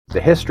The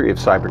history of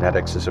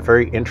cybernetics is a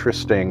very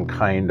interesting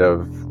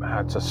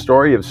it's a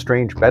story of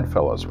strange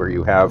bedfellows where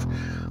you have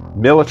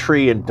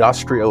military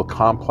industrial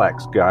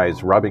complex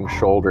guys rubbing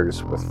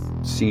shoulders with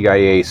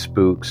CIA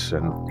spooks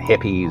and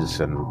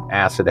hippies and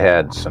acid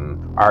heads and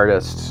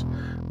artists,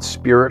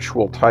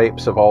 spiritual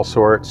types of all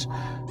sorts.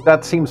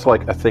 That seems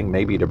like a thing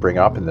maybe to bring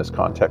up in this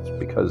context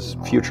because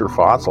Future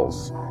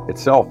Fossils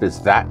itself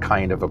is that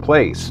kind of a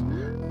place.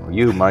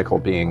 You, Michael,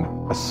 being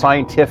a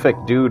scientific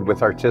dude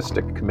with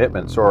artistic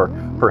commitments, or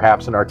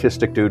perhaps an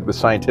artistic dude with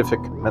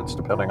scientific commitments,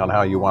 depending on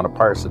how you want to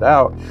parse it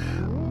out.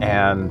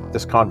 And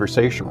this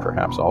conversation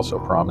perhaps also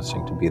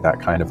promising to be that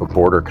kind of a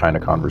border kind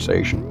of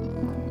conversation.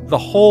 The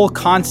whole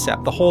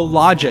concept, the whole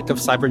logic of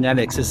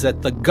cybernetics is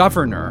that the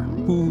governor,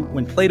 who,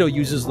 when Plato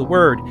uses the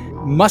word,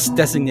 must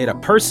designate a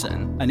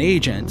person, an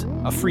agent,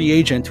 a free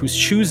agent who's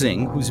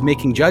choosing, who's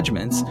making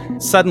judgments,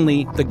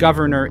 suddenly the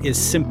governor is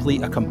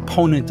simply a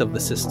component of the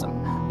system,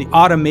 the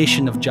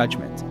automation of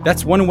judgment.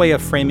 That's one way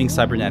of framing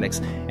cybernetics.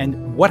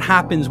 And what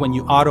happens when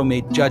you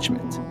automate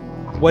judgment?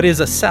 What is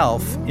a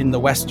self in the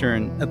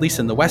Western, at least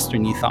in the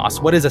Western ethos,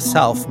 what is a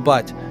self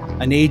but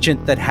an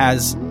agent that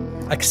has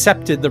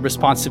accepted the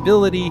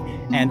responsibility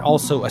and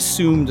also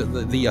assumed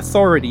the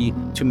authority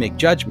to make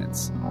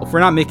judgments? If we're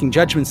not making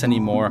judgments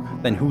anymore,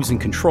 then who's in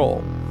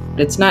control?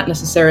 It's not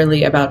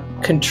necessarily about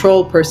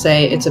control per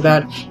se, it's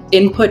about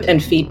input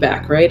and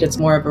feedback, right? It's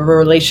more of a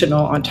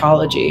relational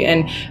ontology.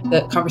 And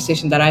the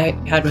conversation that I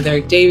had with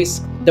Eric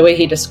Davies, the way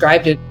he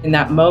described it in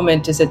that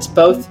moment is it's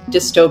both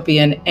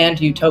dystopian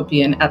and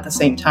utopian at the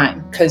same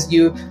time, because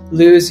you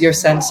lose your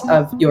sense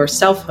of your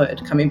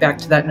selfhood. Coming back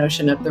to that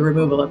notion of the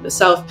removal of the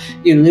self,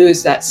 you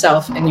lose that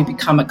self and you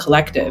become a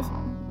collective.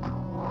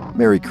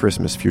 Merry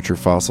Christmas, Future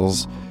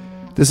Fossils.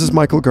 This is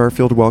Michael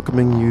Garfield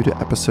welcoming you to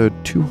episode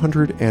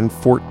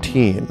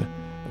 214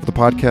 of the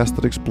podcast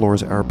that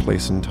explores our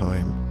place in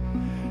time.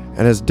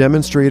 And as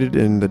demonstrated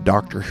in the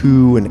Doctor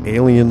Who and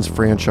Aliens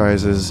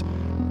franchises,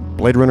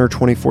 Blade Runner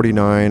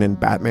 2049 and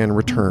Batman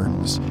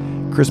Returns,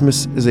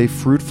 Christmas is a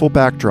fruitful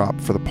backdrop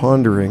for the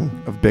pondering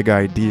of big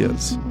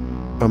ideas.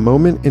 A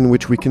moment in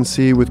which we can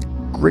see with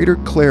greater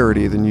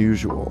clarity than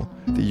usual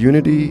the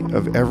unity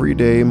of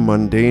everyday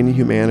mundane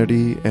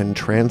humanity and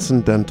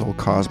transcendental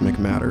cosmic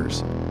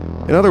matters.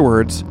 In other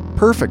words,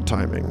 perfect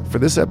timing for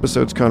this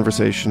episode's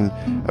conversation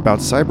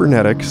about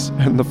cybernetics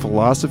and the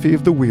philosophy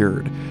of the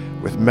weird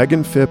with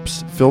Megan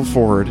Phipps, Phil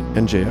Ford,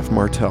 and J.F.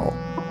 Martel.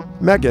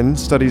 Megan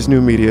studies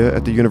new media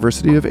at the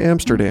University of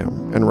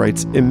Amsterdam and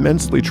writes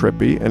immensely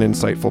trippy and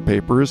insightful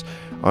papers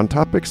on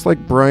topics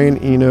like Brian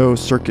Eno,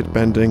 circuit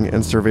bending,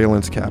 and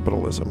surveillance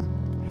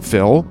capitalism.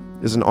 Phil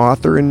is an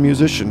author and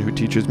musician who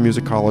teaches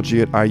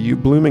musicology at IU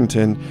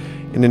Bloomington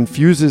and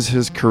infuses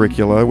his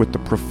curricula with the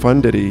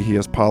profundity he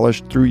has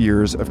polished through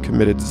years of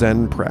committed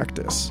Zen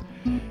practice.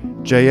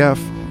 JF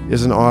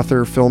is an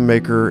author,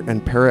 filmmaker,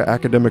 and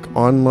para-academic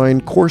online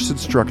course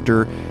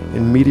instructor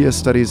in media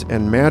studies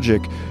and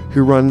magic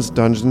who runs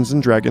Dungeons &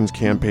 Dragons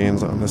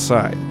campaigns on the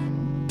side.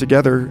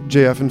 Together,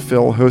 JF and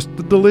Phil host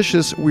the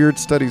delicious Weird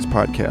Studies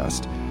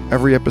podcast,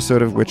 every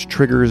episode of which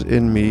triggers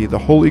in me the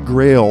holy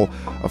grail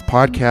of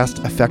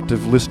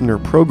podcast-effective listener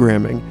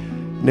programming,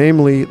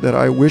 namely that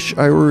I wish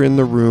I were in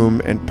the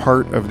room and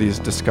part of these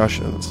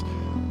discussions.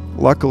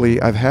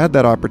 Luckily, I've had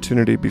that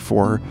opportunity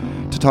before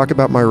to talk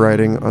about my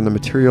writing on the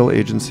material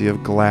agency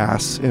of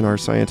glass in our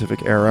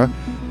scientific era,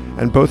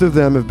 and both of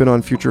them have been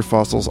on Future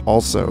Fossils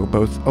also,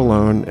 both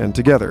alone and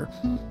together.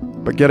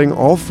 But getting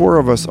all four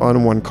of us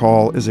on one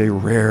call is a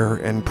rare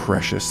and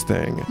precious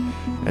thing.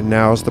 And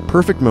now's the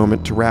perfect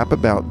moment to rap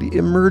about the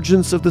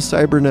emergence of the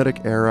cybernetic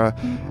era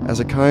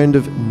as a kind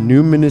of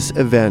numinous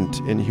event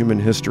in human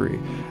history,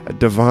 a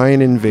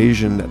divine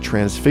invasion that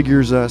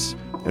transfigures us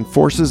and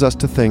forces us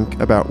to think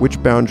about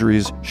which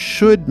boundaries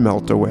should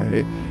melt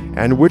away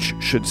and which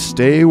should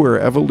stay where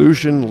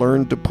evolution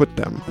learned to put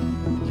them.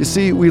 You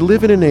see, we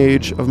live in an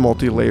age of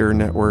multi-layer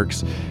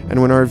networks,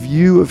 and when our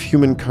view of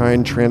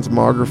humankind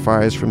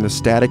transmogrifies from the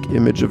static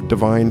image of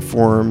divine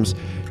forms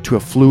to a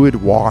fluid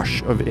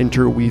wash of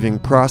interweaving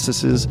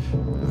processes,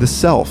 the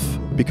self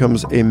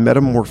becomes a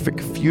metamorphic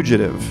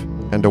fugitive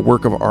and a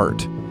work of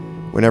art.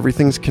 When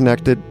everything's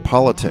connected,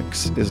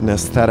 politics is an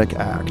aesthetic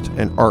act,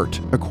 and art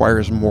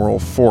acquires moral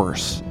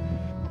force.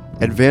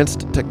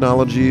 Advanced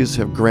technologies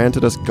have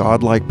granted us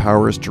godlike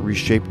powers to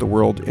reshape the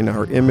world in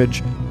our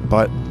image,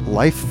 but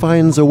life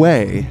finds a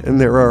way,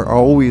 and there are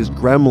always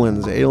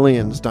gremlins,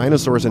 aliens,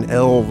 dinosaurs, and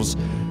elves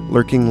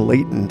lurking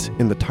latent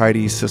in the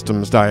tidy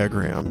systems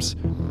diagrams.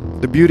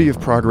 The beauty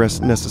of progress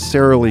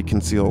necessarily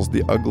conceals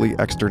the ugly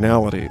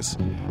externalities,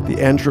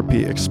 the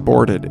entropy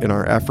exported in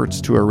our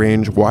efforts to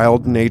arrange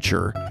wild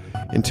nature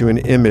into an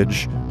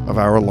image of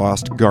our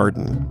lost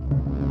garden.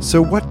 So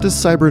what does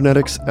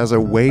cybernetics as a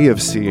way of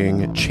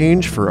seeing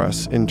change for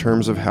us in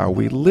terms of how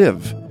we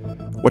live?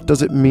 What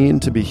does it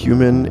mean to be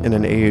human in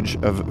an age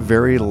of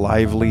very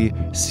lively,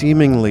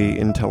 seemingly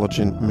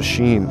intelligent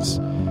machines?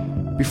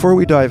 Before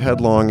we dive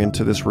headlong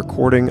into this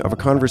recording of a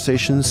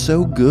conversation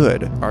so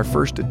good, our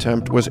first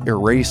attempt was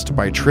erased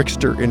by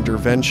trickster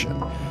intervention,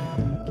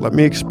 let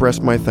me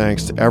express my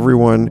thanks to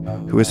everyone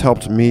who has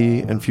helped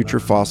me and Future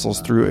Fossils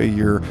through a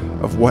year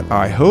of what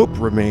I hope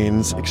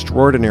remains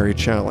extraordinary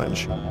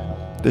challenge.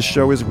 This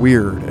show is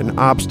weird and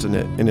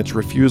obstinate in its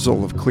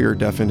refusal of clear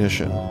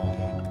definition.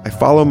 I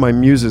follow my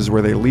muses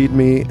where they lead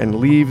me and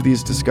leave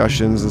these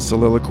discussions and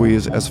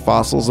soliloquies as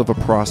fossils of a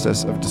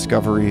process of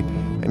discovery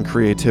and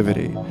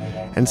creativity.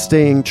 And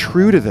staying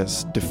true to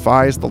this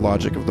defies the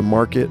logic of the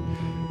market,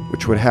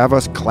 which would have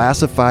us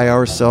classify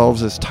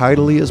ourselves as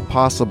tidily as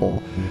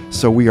possible,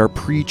 so we are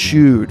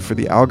pre-chewed for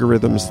the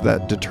algorithms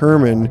that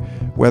determine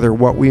whether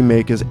what we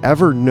make is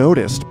ever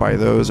noticed by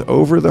those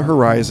over the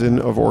horizon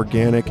of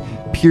organic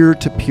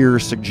peer-to-peer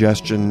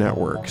suggestion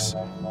networks.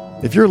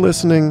 If you're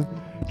listening,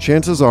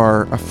 chances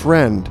are a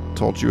friend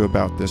told you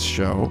about this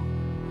show.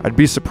 I'd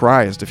be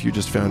surprised if you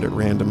just found it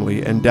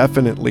randomly, and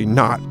definitely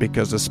not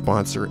because a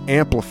sponsor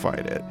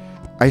amplified it.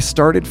 I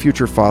started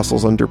Future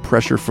Fossils under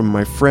pressure from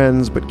my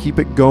friends, but keep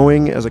it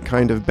going as a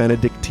kind of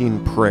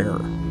Benedictine prayer.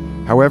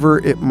 However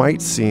it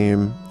might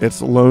seem,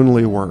 it's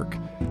lonely work,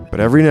 but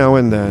every now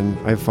and then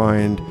I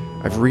find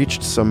I've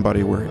reached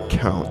somebody where it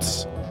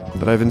counts,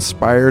 that I've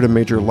inspired a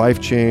major life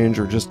change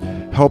or just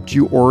helped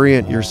you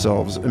orient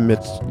yourselves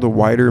amidst the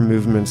wider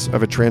movements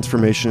of a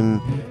transformation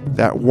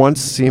that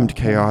once seemed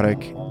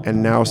chaotic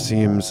and now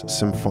seems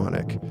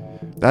symphonic.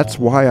 That's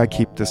why I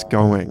keep this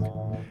going.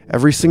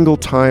 Every single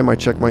time I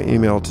check my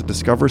email to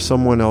discover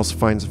someone else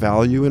finds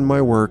value in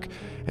my work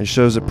and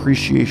shows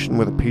appreciation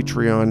with a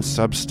Patreon,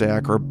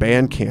 Substack, or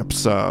Bandcamp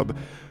sub,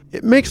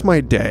 it makes my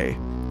day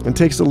and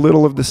takes a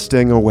little of the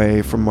sting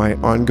away from my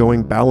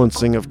ongoing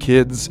balancing of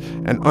kids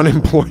and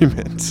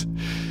unemployment.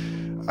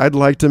 I'd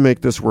like to make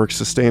this work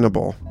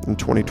sustainable in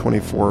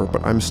 2024,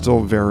 but I'm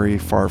still very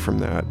far from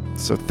that.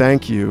 So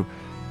thank you,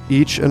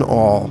 each and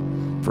all,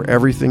 for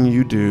everything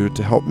you do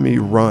to help me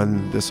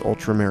run this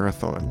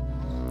ultramarathon.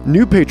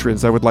 New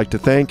patrons I would like to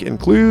thank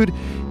include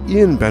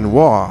Ian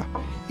Benoit,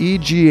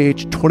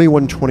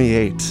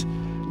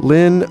 EGH2128,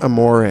 Lynn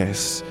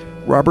Amores,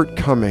 Robert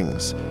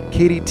Cummings,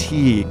 Katie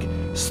Teague,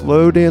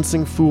 Slow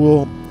Dancing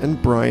Fool,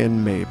 and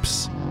Brian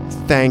Mapes.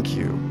 Thank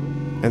you.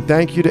 And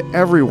thank you to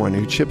everyone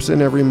who chips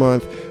in every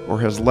month or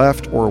has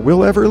left or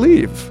will ever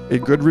leave a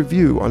good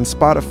review on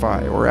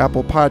Spotify or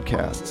Apple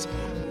Podcasts,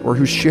 or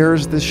who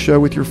shares this show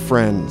with your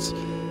friends.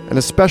 And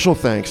a special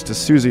thanks to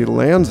Susie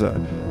Lanza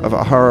of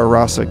Ahara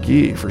Rasa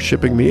Ghee for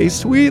shipping me a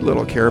sweet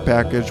little care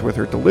package with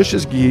her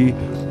delicious ghee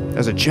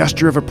as a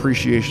gesture of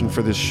appreciation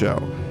for this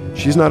show.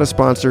 She's not a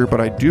sponsor,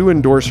 but I do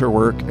endorse her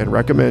work and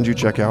recommend you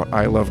check out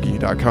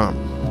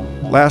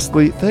iloveghee.com.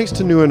 Lastly, thanks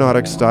to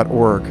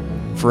neonautics.org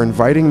for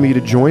inviting me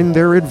to join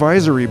their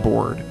advisory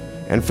board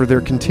and for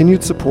their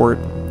continued support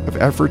of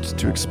efforts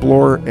to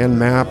explore and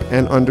map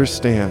and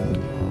understand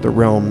the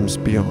realms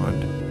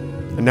beyond.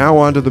 And now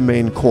on to the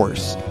main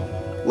course.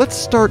 Let's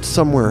start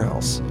somewhere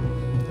else,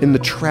 in the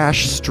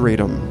trash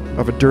stratum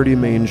of a dirty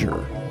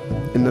manger,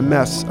 in the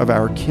mess of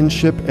our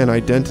kinship and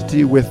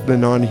identity with the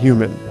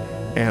non-human,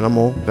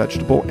 animal,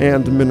 vegetable,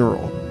 and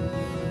mineral,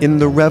 in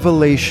the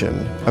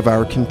revelation of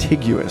our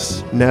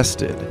contiguous,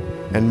 nested,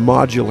 and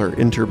modular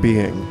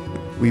interbeing.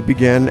 We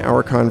begin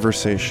our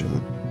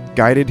conversation,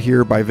 guided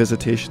here by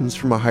visitations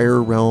from a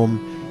higher realm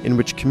in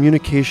which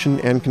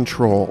communication and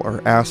control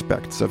are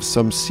aspects of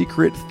some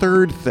secret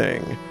third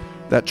thing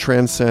that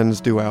transcends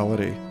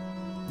duality.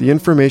 The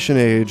information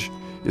age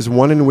is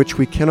one in which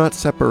we cannot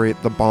separate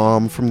the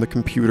bomb from the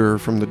computer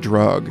from the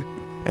drug.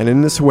 And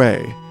in this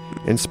way,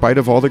 in spite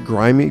of all the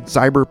grimy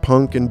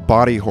cyberpunk and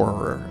body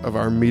horror of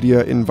our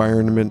media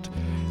environment,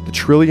 the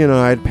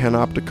trillion-eyed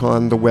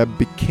panopticon the web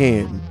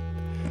became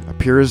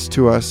appears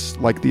to us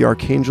like the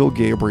Archangel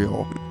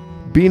Gabriel.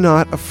 Be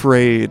not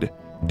afraid,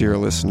 dear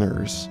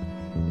listeners.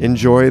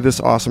 Enjoy this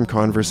awesome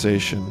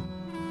conversation.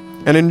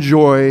 And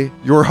enjoy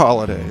your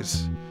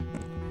holidays.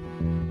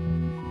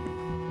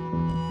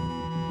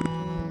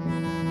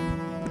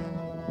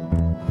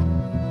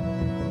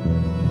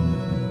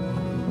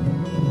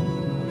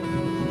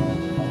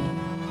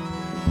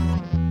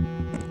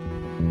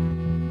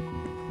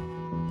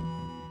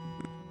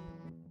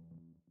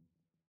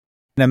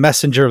 A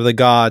messenger of the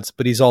gods,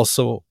 but he's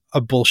also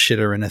a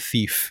bullshitter and a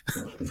thief.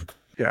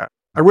 Yeah.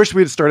 I wish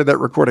we'd started that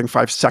recording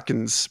 5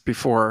 seconds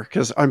before,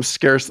 because I'm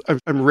scarce.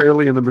 I'm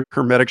rarely in the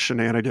hermetic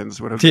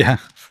shenanigans. Yeah.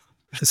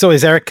 So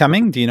is Eric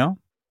coming? Do you know?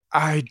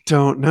 I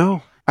don't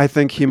know. I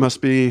think he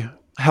must be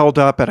held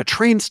up at a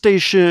train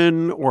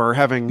station or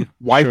having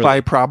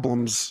Wi-Fi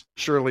problems.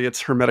 Surely it's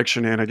hermetic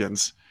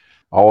shenanigans.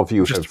 All of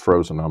you have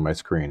frozen on my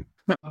screen.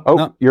 Oh,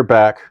 no. You're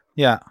back.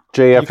 Yeah.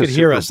 JF is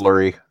super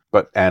blurry,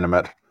 but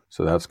animate.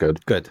 So that's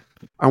good. Good.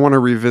 I want to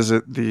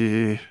revisit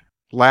the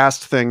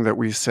last thing that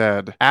we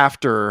said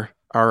after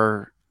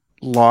our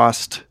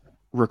lost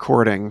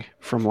recording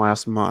from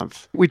last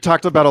month. We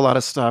talked about a lot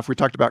of stuff. We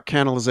talked about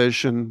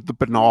canalization, the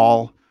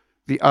banal,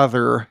 the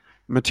other,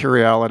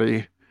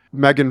 materiality.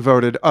 Megan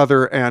voted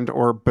other and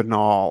or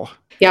banal.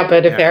 Yeah,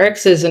 but if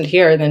Eric's isn't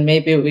here, then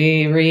maybe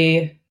we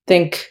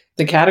rethink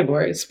the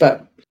categories.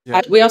 But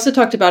we also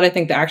talked about, I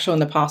think, the actual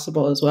and the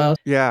possible as well.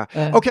 Yeah.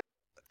 Okay.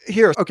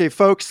 Here, okay,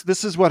 folks,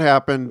 this is what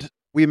happened.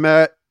 We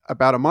met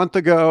about a month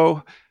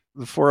ago,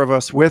 the four of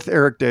us with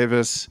Eric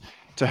Davis,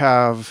 to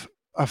have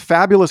a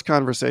fabulous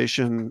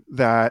conversation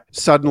that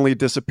suddenly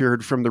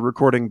disappeared from the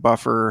recording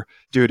buffer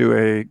due to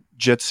a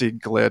Jitsi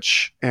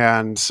glitch.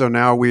 And so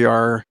now we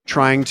are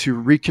trying to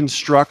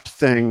reconstruct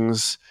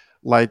things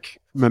like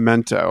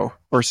Memento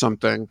or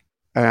something.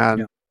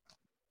 And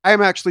I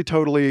am actually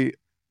totally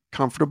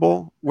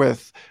comfortable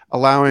with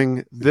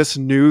allowing this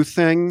new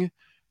thing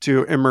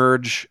to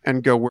emerge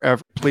and go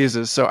wherever it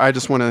pleases. So I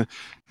just want to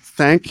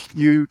thank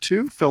you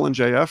too, Phil and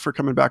JF, for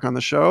coming back on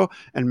the show.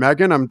 And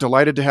Megan, I'm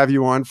delighted to have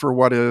you on for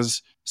what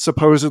is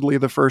supposedly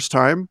the first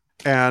time.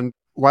 And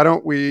why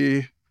don't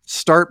we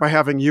start by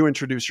having you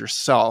introduce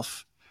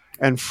yourself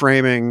and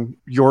framing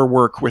your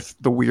work with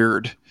the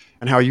weird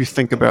and how you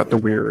think about the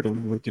weird,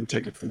 and we can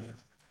take it from there.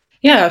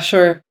 Yeah,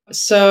 sure.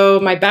 So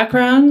my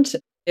background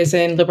is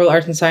in liberal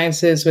arts and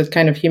sciences with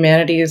kind of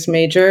humanities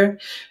major.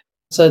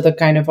 So the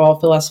kind of all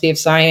philosophy of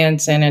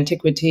science and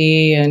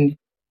antiquity and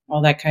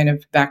all that kind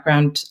of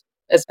background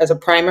as a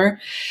primer.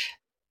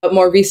 But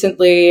more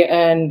recently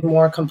and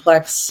more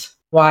complex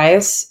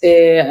wise,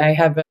 I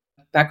have a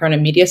background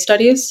in media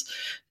studies,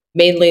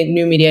 mainly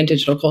new media and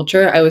digital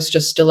culture. I was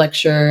just a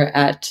lecturer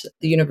at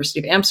the University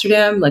of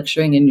Amsterdam,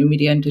 lecturing in new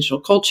media and digital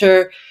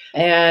culture.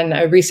 And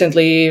I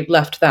recently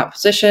left that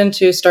position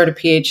to start a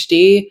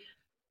PhD,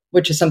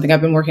 which is something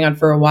I've been working on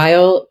for a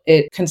while.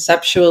 It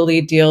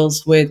conceptually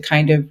deals with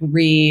kind of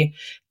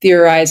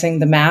re-theorizing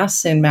the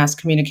mass and mass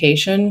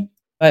communication,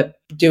 but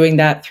doing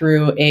that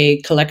through a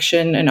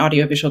collection, an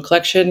audiovisual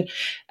collection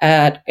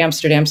at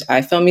Amsterdam's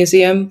iFilm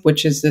Museum,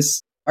 which is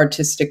this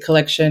artistic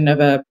collection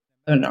of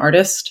an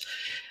artist,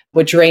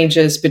 which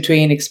ranges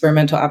between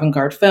experimental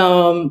avant-garde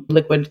film,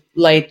 liquid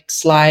light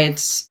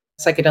slides,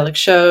 psychedelic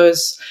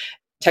shows,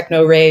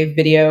 techno rave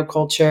video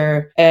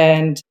culture.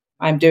 And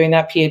I'm doing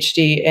that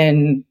PhD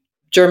in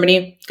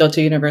Germany, Goethe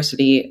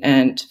University,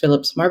 and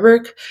Phipps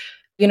Marburg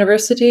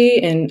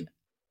University. And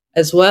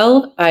as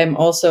well, I'm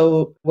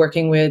also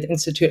working with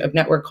Institute of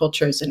Network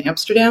Cultures in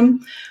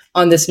Amsterdam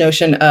on this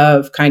notion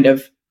of kind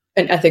of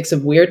an ethics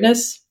of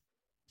weirdness.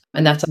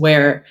 And that's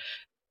where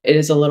it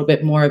is a little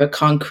bit more of a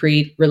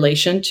concrete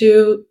relation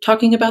to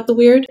talking about the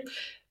weird.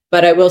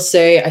 But I will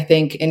say, I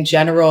think in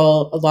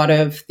general, a lot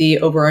of the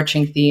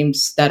overarching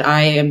themes that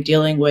I am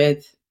dealing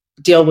with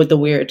deal with the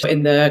weird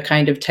in the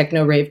kind of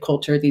techno rave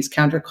culture, these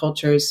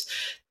countercultures,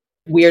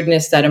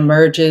 weirdness that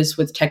emerges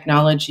with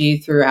technology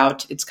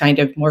throughout its kind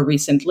of more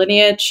recent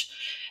lineage,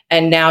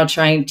 and now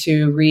trying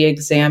to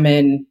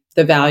re-examine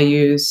the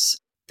values,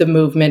 the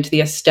movement,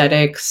 the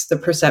aesthetics, the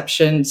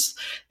perceptions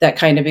that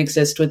kind of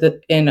exist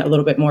within a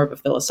little bit more of a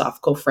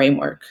philosophical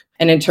framework.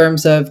 And in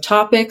terms of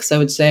topics, I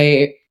would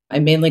say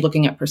I'm mainly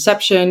looking at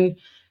perception.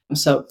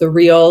 So the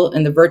real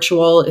and the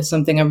virtual is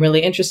something I'm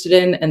really interested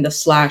in, and the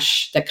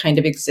slash that kind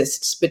of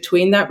exists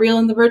between that real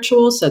and the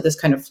virtual. So this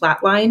kind of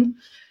flat line.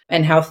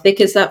 And how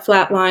thick is that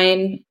flat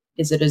line?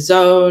 Is it a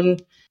zone?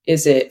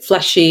 Is it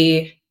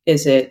fleshy?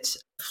 Is it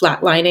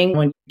flatlining?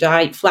 When you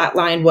die,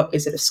 flatline, what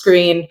is it, a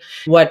screen?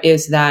 What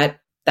is that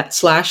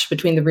slash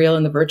between the real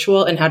and the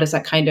virtual? And how does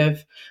that kind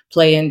of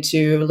play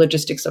into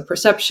logistics of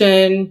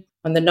perception,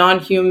 on the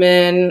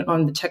non-human,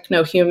 on the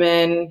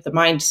techno-human, the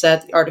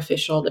mindset, the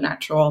artificial, the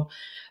natural?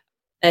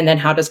 And then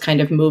how does kind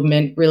of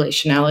movement,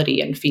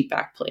 relationality, and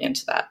feedback play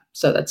into that?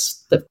 So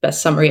that's the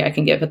best summary I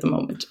can give at the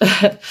moment.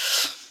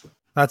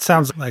 That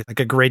sounds like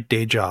a great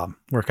day job,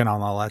 working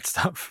on all that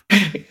stuff.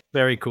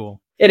 Very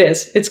cool. It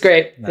is. It's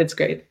great. Yeah. It's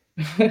great.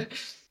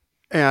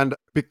 And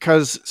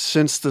because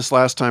since this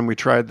last time we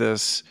tried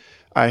this,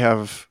 I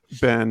have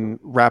been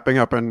wrapping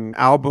up an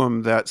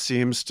album that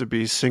seems to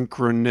be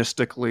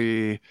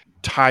synchronistically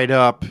tied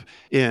up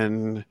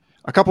in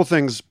a couple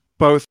things,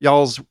 both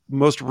y'all's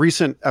most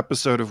recent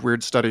episode of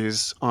Weird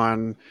Studies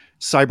on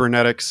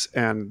cybernetics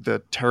and the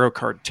tarot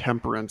card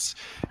temperance.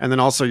 And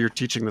then also you're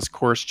teaching this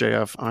course,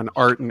 JF, on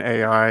art and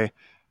AI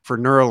for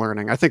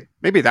neurolearning. I think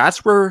maybe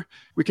that's where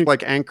we can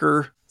like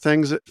anchor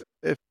things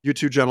if you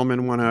two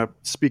gentlemen want to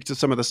speak to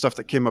some of the stuff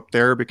that came up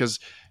there, because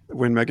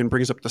when Megan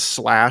brings up the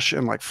slash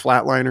and like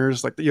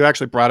flatliners, like you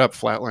actually brought up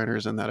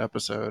flatliners in that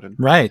episode. And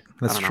right.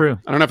 That's true.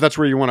 I don't know if that's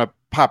where you want to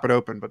pop it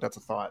open, but that's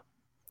a thought.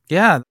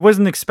 Yeah, I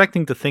wasn't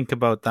expecting to think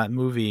about that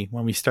movie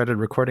when we started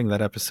recording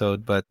that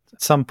episode, but at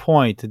some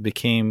point it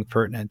became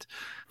pertinent.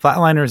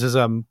 Flatliners is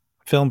a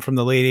film from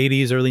the late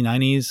 80s, early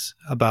 90s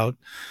about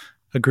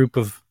a group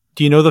of...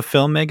 Do you know the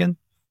film, Megan?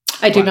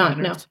 I do not,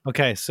 no.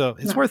 Okay, so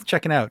it's worth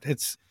checking out.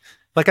 It's,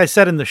 like I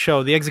said in the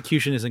show, the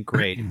execution isn't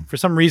great. For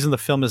some reason, the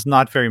film is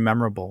not very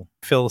memorable.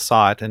 Phil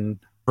saw it and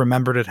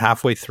remembered it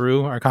halfway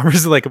through our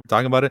conversation, like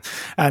talking about it.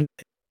 And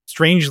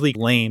strangely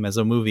lame as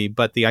a movie,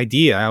 but the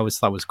idea I always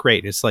thought was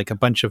great. It's like a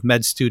bunch of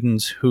med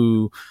students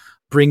who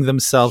bring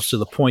themselves to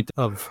the point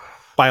of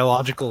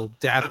biological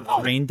death,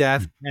 brain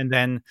death, and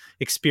then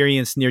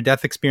experience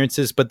near-death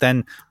experiences, but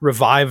then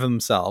revive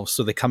themselves.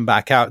 So they come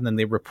back out and then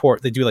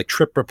they do like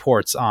trip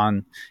reports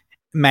on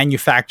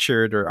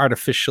manufactured or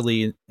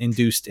artificially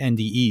induced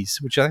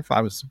NDEs, which I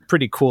thought was a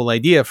pretty cool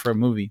idea for a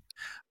movie.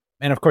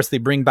 And of course, they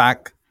bring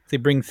back they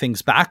bring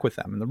things back with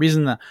them. And the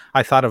reason that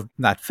I thought of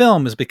that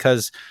film is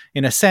because,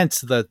 in a sense,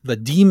 the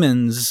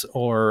demons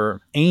or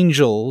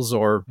angels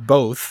or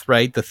both,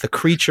 right, that the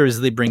creatures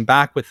they bring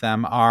back with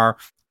them are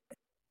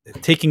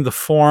taking the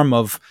form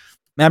of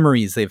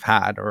memories they've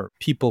had or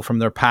people from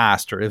their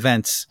past or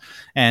events.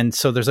 And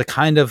so there's a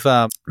kind of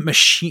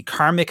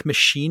karmic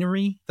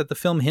machinery that the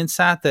film hints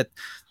at, that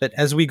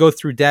as we go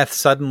through death,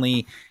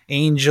 suddenly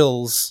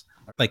angels,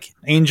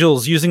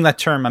 using that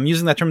term, I'm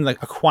using that term in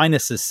like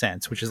Aquinas'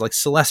 sense, which is like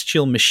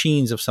celestial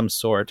machines of some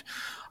sort,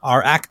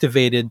 are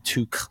activated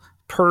to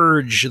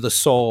purge the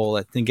soul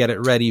and get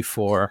it ready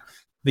for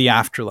the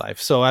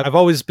afterlife. So I've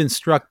always been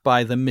struck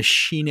by the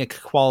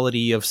machinic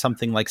quality of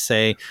something like,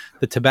 say,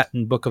 the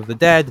Tibetan Book of the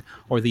Dead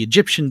or the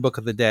Egyptian Book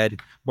of the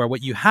Dead, where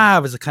what you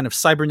have is a kind of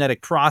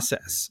cybernetic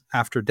process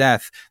after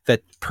death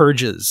that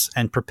purges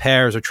and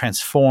prepares or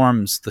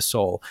transforms the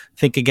soul.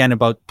 Think again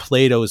about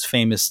Plato's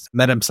famous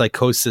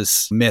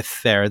metempsychosis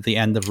myth there at the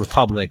end of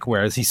Republic,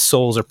 where these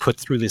souls are put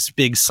through this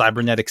big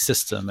cybernetic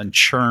system and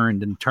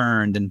churned and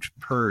turned and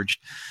purged.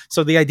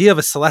 So the idea of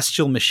a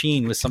celestial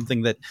machine was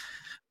something that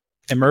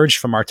emerged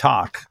from our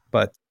talk.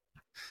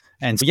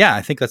 And so, yeah,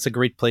 I think that's a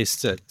great place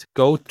to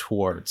go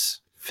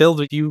towards.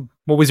 Phil,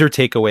 what was your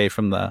takeaway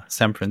from the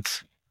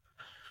Semprance?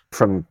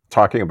 From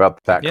talking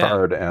about that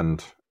card,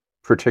 and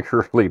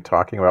particularly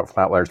talking about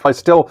Flatliners, I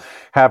still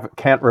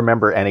can't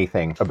remember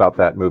anything about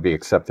that movie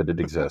except that it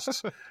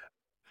exists.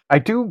 I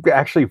do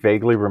actually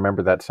vaguely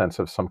remember that sense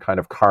of some kind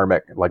of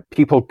karmic, like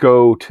people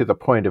go to the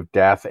point of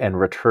death and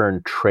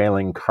return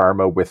trailing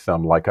karma with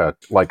them, like a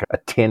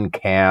tin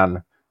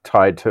can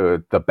tied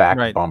to the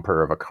back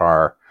bumper of a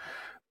car.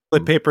 The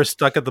paper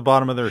stuck at the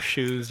bottom of their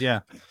shoes. Yeah.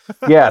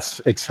 Yes,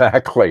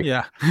 exactly.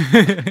 Yeah.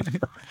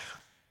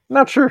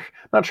 Not sure.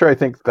 I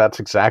think that's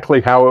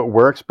exactly how it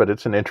works, but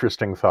it's an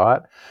interesting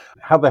thought.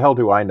 How the hell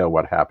do I know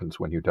what happens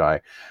when you die?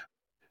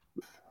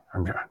 I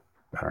don't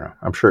know.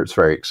 I'm sure it's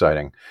very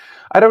exciting.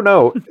 I don't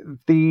know.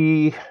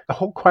 The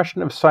whole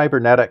question of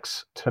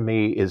cybernetics to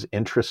me is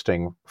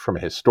interesting from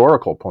a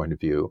historical point of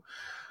view,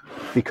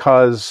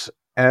 because,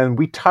 and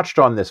we touched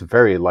on this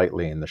very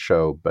lightly in the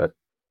show, but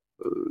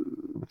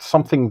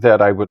something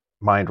that I would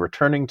mind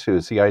returning to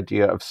is the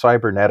idea of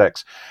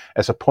cybernetics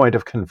as a point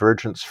of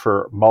convergence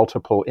for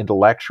multiple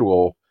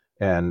intellectual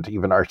and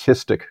even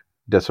artistic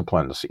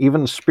disciplines,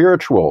 even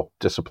spiritual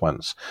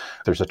disciplines.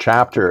 There's a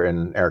chapter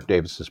in Eric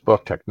Davis's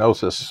book,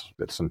 Technosis,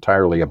 that's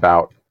entirely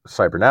about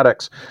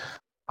cybernetics.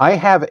 I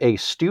have a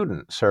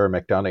student, Sarah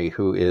McDonough,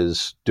 who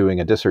is doing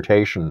a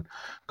dissertation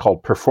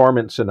called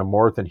Performance in a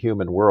More Than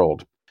Human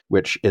World,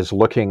 which is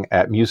looking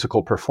at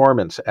musical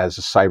performance as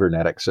a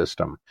cybernetic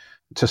system.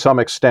 To some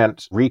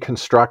extent,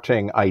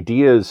 reconstructing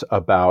ideas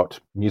about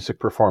music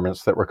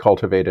performance that were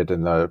cultivated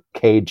in the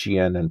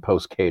Cagean and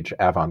post-Cage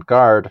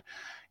avant-garde,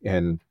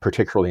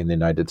 particularly in the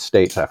United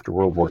States after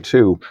World War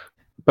II,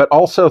 but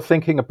also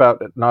thinking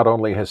about it not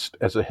only as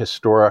a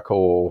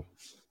historical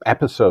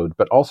episode,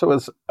 but also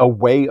as a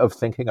way of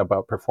thinking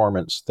about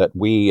performance that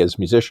we as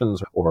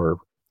musicians or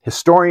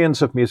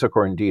historians of music,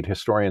 or indeed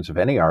historians of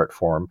any art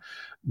form,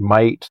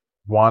 might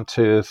want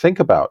to think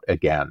about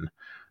again.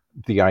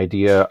 The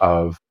idea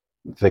of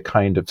the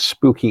kind of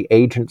spooky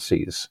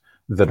agencies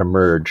that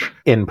emerge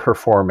in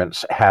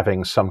performance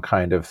having some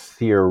kind of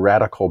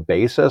theoretical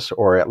basis,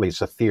 or at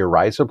least a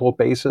theorizable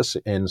basis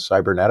in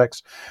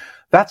cybernetics.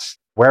 That's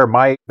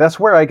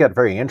where I get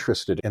very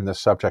interested in this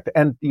subject.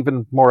 And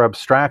even more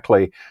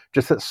abstractly,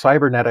 just that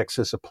cybernetics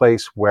is a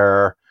place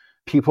where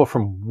people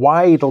from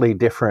widely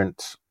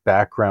different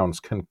backgrounds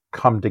can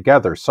come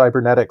together.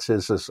 Cybernetics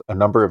is, as a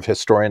number of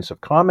historians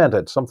have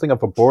commented, something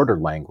of a border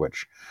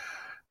language,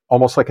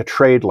 almost like a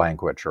trade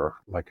language, or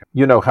like,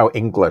 how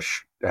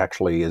English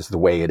actually is the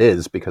way it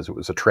is because it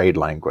was a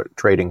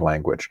trading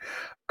language,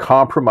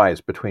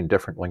 compromise between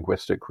different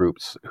linguistic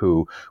groups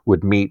who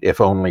would meet if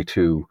only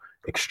to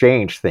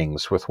exchange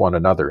things with one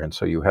another. And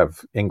so you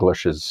have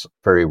English as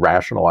very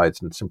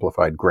rationalized and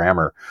simplified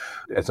grammar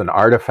as an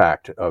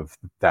artifact of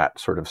that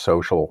sort of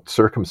social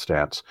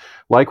circumstance.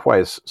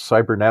 Likewise,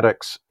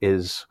 cybernetics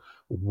is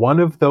one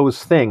of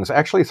those things.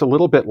 Actually, it's a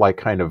little bit like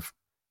kind of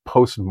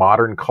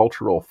postmodern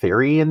cultural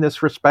theory in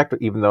this respect,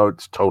 even though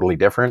it's totally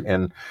different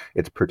in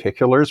its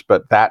particulars.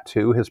 But that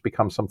too has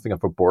become something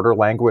of a border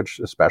language,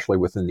 especially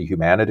within the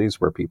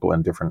humanities, where people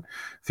in different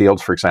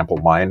fields, for example,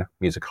 mine,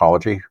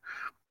 musicology,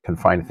 can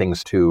find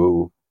things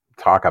to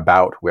talk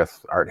about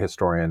with art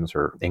historians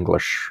or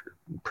English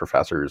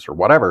professors or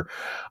whatever.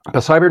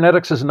 But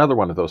cybernetics is another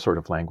one of those sort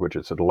of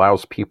languages. It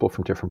allows people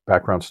from different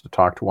backgrounds to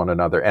talk to one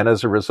another. And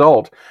as a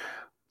result,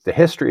 the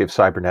history of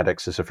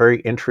cybernetics is a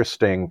very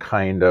interesting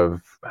kind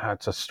of,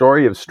 it's a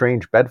story of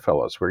strange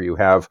bedfellows, where you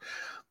have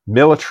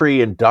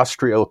military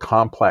industrial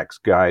complex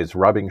guys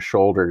rubbing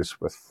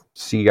shoulders with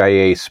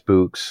CIA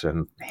spooks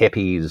and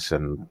hippies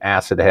and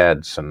acid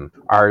heads and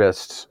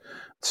artists,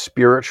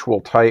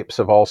 spiritual types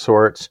of all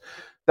sorts.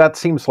 That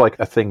seems like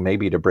a thing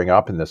maybe to bring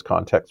up in this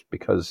context,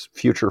 because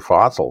Future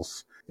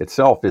Fossils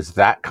itself is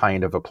that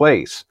kind of a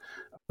place.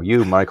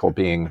 You, Michael,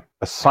 being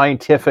a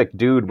scientific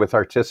dude with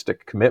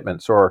artistic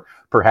commitments, or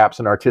perhaps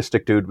an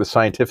artistic dude with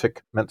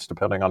scientific commitments,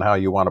 depending on how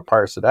you want to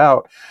parse it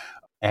out.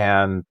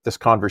 And this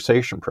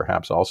conversation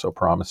perhaps also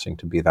promising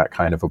to be that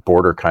kind of a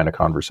border kind of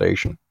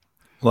conversation.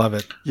 Love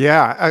it.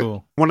 Yeah.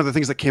 Cool. One of the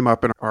things that came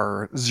up in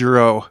our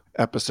Zero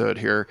episode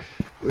here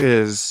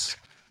is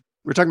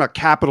we're talking about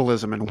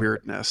capitalism and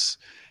weirdness,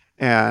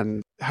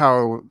 and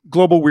how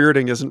global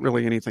weirding isn't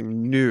really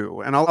anything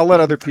new. And I'll let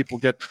other people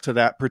get to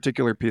that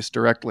particular piece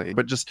directly.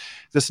 But just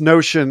this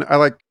notion, I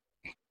like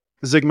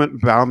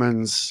Zygmunt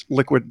Bauman's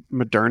liquid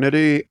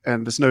modernity,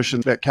 and this notion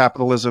that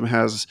capitalism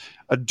has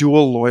a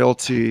dual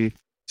loyalty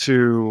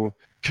to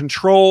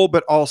control,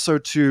 but also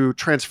to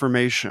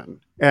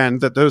transformation,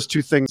 and that those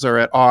two things are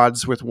at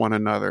odds with one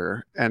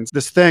another. And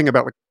this thing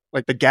about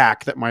like the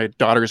gack that my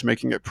daughter is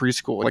making at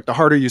preschool, like the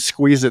harder you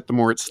squeeze it, the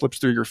more it slips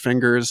through your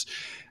fingers.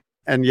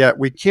 And yet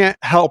we can't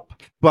help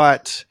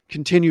but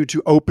continue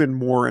to open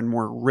more and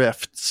more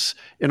rifts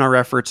in our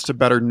efforts to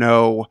better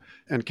know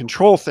and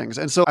control things.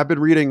 And so I've been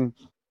reading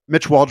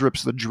Mitch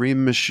Waldrop's The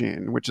Dream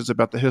Machine, which is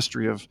about the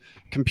history of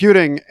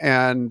computing.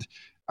 And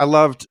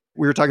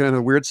we were talking in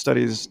the Weird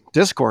Studies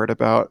Discord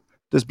about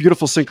this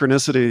beautiful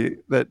synchronicity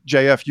that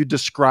JF, you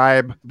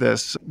describe the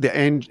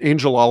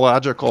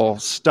angelological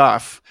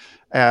stuff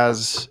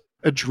as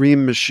a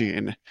dream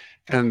machine.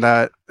 And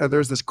that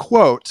there's this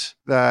quote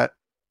that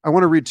I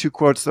want to read, two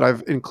quotes that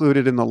I've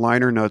included in the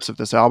liner notes of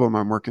this album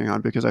I'm working on,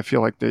 because I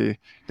feel like they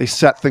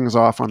set things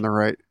off on the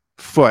right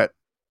foot.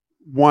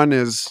 One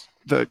is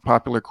the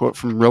popular quote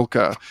from Rilke.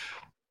 It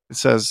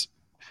says,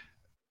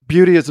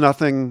 "Beauty is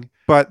nothing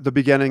but the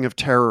beginning of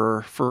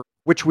terror, for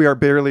which we are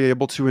barely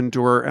able to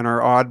endure and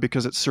are awed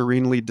because it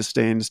serenely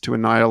disdains to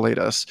annihilate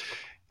us.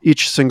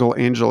 Each single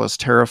angel is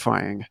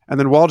terrifying." And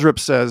then Waldrop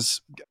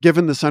says,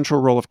 given the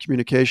central role of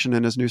communication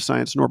in his new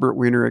science, Norbert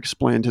Wiener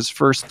explained his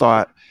first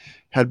thought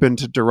had been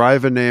to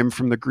derive a name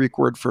from the Greek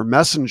word for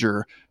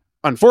messenger.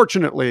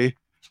 Unfortunately,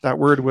 that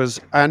word was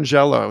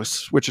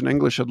angelos, which in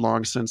English had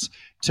long since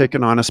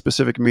taken on a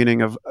specific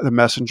meaning of the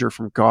messenger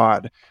from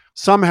God.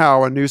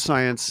 Somehow, a new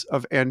science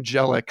of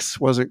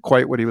angelics wasn't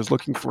quite what he was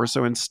looking for.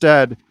 So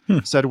instead,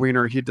 said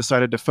Wiener, he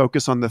decided to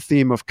focus on the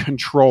theme of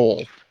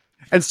control.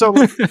 And so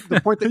the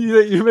point that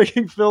you're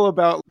making, Phil,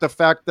 about the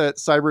fact that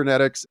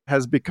cybernetics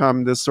has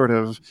become this sort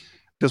of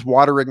this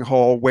watering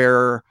hole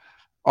where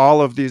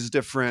all of these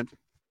different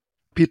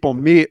people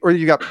meet, or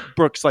you got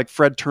books like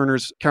Fred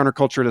Turner's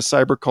Counterculture to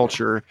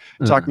Cyberculture,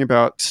 talking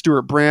about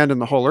Stuart Brand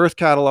and the Whole Earth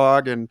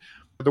catalog, and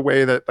the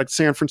way that like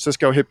San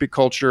Francisco hippie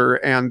culture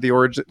and the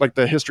origin, like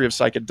the history of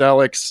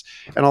psychedelics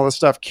and all this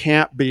stuff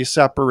can't be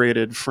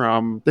separated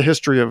from the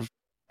history of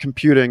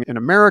computing in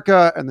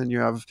America. And then you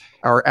have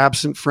our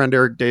absent friend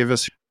Eric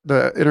Davis,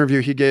 the interview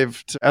he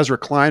gave to Ezra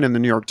Klein in the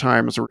New York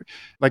Times.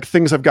 Like,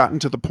 things have gotten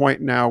to the point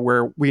now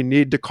where we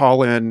need to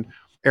call in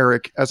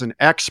Eric as an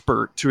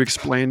expert to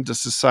explain to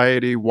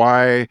society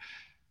why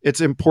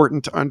it's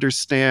important to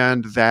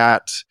understand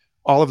that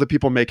all of the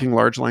people making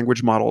large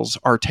language models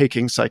are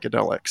taking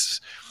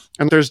psychedelics.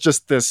 And there's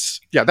just this,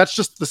 that's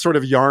just the sort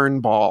of yarn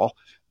ball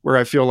where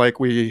I feel like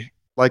we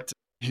like to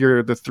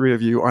hear the three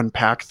of you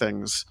unpack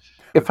things.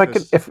 If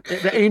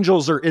the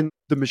angels are in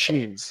the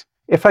machines.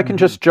 If I can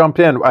just jump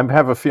in, I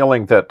have a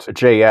feeling that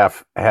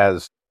JF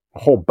has a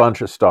whole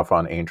bunch of stuff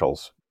on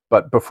angels.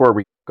 But before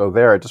we go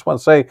there, I just want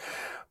to say,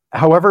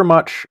 however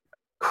much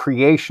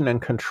creation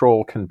and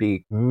control can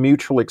be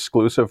mutually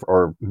exclusive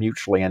or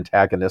mutually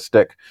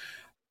antagonistic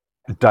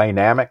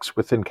dynamics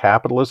within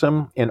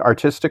capitalism, in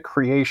artistic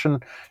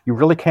creation, you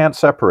really can't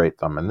separate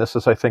them. And this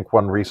is, I think,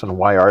 one reason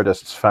why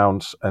artists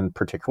found, and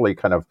particularly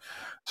kind of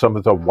some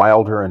of the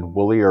wilder and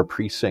woollier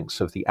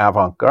precincts of the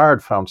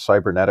avant-garde, found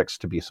cybernetics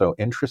to be so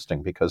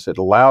interesting, because it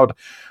allowed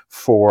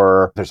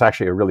for, there's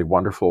actually a really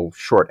wonderful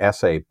short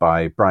essay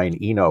by Brian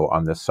Eno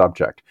on this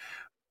subject,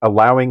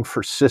 allowing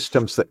for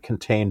systems that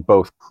contain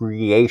both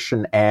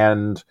creation,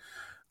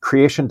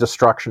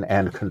 destruction,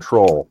 and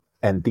control,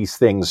 and these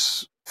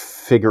things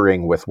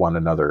figuring with one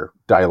another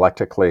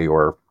dialectically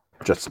or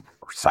just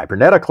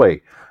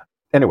cybernetically.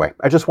 Anyway,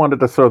 I just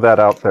wanted to throw that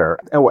out there.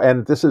 Oh,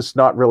 and this is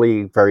not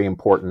really very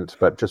important,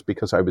 but just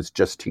because I was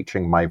just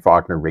teaching my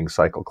Wagner Ring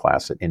Cycle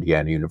class at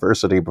Indiana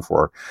University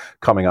before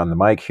coming on the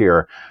mic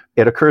here,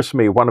 it occurs to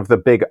me one of the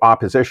big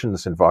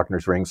oppositions in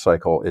Wagner's Ring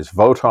Cycle is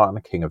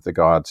Wotan, king of the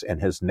gods,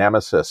 and his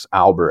nemesis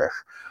Albrecht,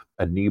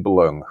 a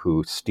Nibelung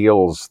who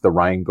steals the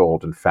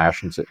Rheingold and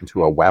fashions it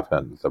into a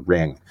weapon, the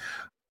ring.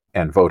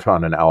 And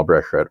Wotan and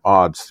Albrecht are at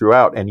odds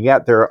throughout, and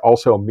yet they're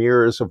also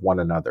mirrors of one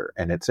another.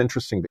 And it's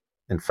interesting.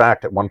 In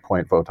fact, at one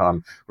point,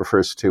 Wotan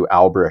refers to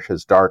Albrecht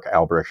as Dark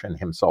Albrecht and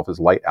himself as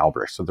Light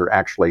Albrecht. So they're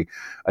actually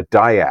a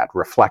dyad,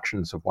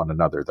 reflections of one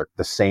another. They're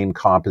the same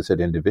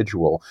composite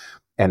individual.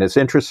 And it's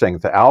interesting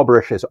that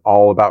Albrecht is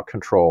all about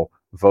control.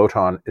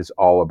 Wotan is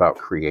all about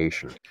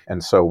creation.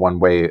 And so one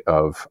way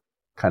of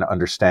kind of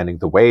understanding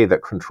the way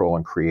that control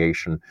and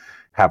creation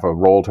have a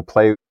role to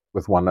play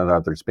with one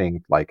another is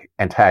being like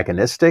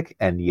antagonistic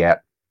and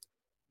yet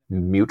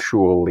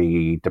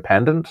mutually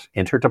dependent,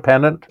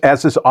 interdependent.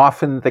 As is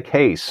often the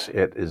case,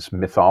 it is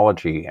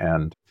mythology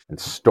and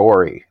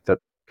story that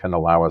can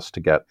allow us to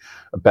get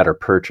a better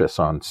purchase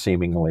on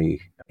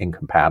seemingly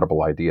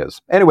incompatible ideas.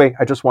 Anyway,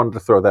 I just wanted to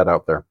throw that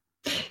out there.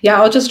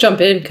 Yeah, I'll just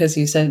jump in because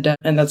you said,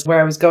 and that's where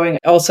I was going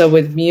also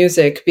with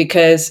music,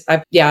 because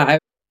I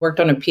worked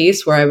on a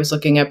piece where I was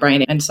looking at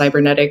Brian and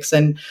cybernetics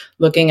and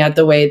looking at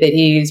the way that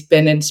he's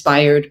been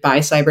inspired by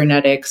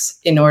cybernetics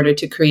in order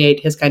to create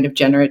his kind of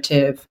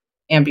generative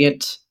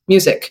ambient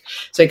music.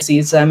 So he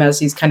sees them as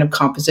these kind of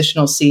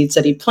compositional seeds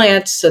that he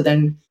plants. So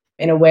then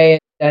in a way,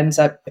 it ends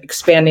up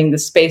expanding the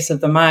space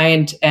of the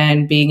mind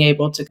and being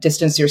able to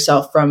distance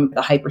yourself from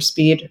the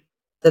hyperspeed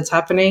that's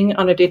happening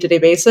on a day-to-day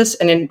basis.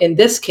 And in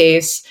this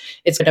case,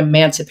 it's an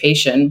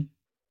emancipation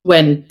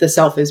when the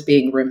self is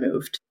being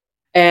removed.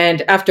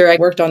 And after I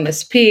worked on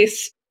this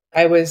piece,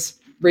 I was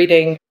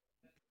reading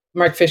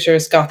Mark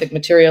Fisher's Gothic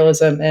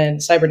Materialism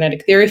and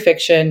Cybernetic Theory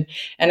Fiction,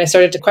 and I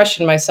started to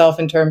question myself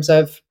in terms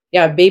of,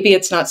 maybe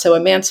it's not so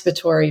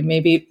emancipatory.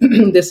 Maybe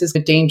this is a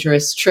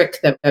dangerous trick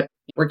that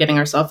we're getting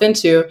ourselves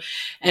into.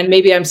 And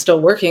maybe I'm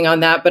still working on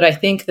that. But I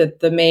think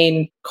that the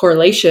main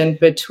correlation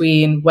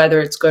between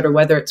whether it's good or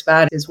whether it's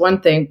bad is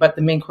one thing. But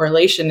the main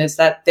correlation is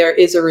that there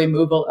is a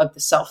removal of the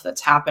self that's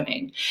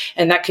happening.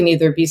 And that can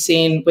either be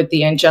seen with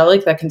the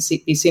angelic, that can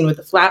be seen with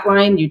the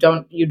flatline.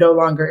 You no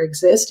longer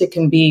exist. It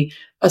can be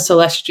a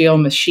celestial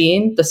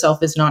machine. The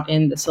self is not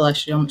in the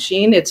celestial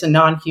machine. It's a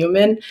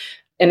non-human.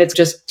 And it's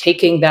just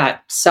taking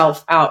that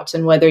self out.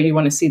 And whether you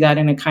want to see that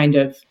in a kind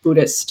of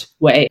Buddhist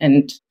way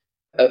and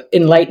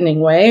enlightening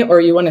way, or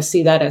you want to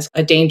see that as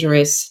a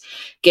dangerous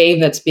game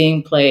that's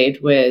being played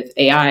with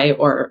AI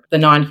or the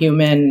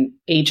non-human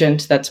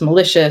agent that's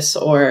malicious,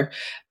 or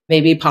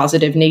maybe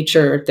positive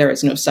nature, there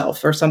is no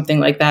self or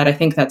something like that. I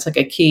think that's like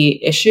a key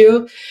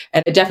issue.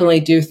 And I definitely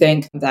do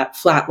think that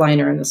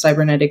flatliner and the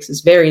cybernetics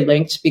is very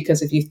linked,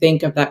 because if you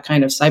think of that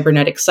kind of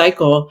cybernetic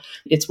cycle,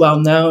 it's well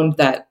known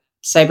that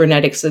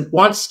cybernetics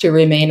wants to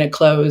remain a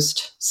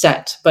closed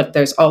set, but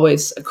there's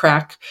always a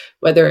crack,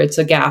 whether it's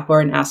a gap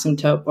or an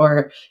asymptote,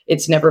 or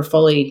it's never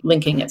fully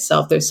linking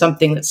itself. There's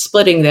something that's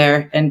splitting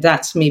there, and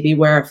that's maybe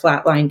where a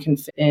flat line can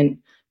fit in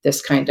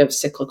this kind of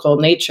cyclical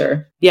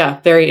nature.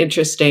 Yeah, very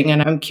interesting.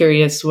 And I'm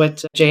curious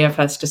what JF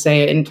has to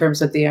say in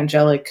terms of the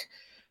angelic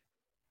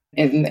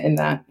in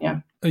that.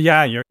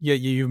 Yeah,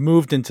 you've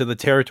moved into the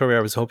territory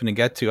I was hoping to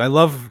get to. I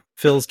love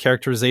Phil's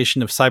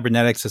characterization of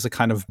cybernetics as a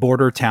kind of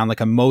border town, like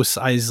a Mos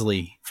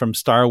Eisley from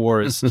Star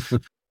Wars,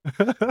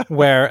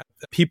 where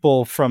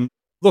people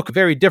look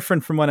very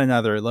different from one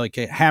another, like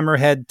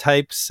hammerhead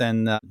types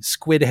and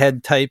squid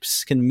head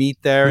types can meet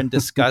there and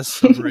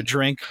discuss over a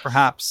drink,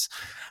 perhaps.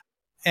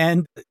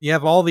 And you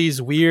have all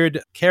these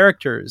weird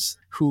characters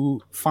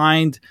who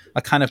find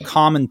a kind of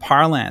common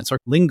parlance or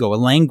lingo, a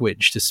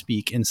language to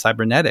speak in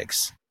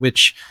cybernetics,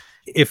 which,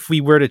 if we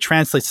were to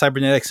translate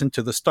cybernetics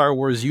into the Star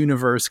Wars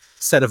universe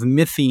set of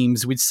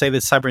mythemes, we'd say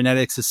that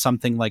cybernetics is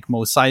something like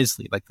Mos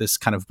Eisley, like this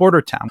kind of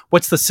border town.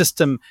 What's the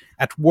system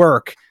at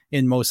work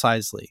in Mos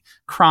Eisley?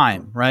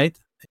 Crime, right?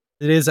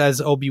 It is,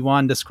 as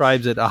Obi-Wan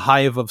describes it, a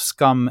hive of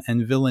scum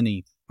and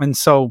villainy. And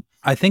so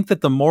I think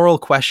that the moral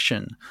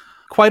question,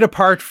 quite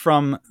apart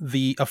from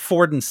the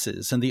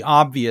affordances and the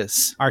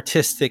obvious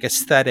artistic,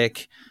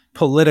 aesthetic,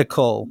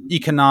 political,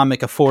 economic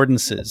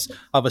affordances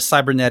of a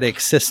cybernetic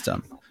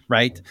system,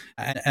 right?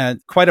 And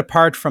quite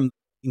apart from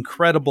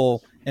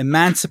incredible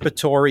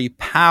emancipatory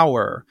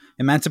power,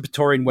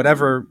 emancipatory in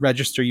whatever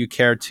register you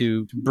care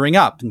to bring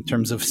up in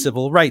terms of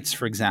civil rights,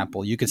 for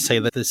example. You could say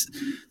that this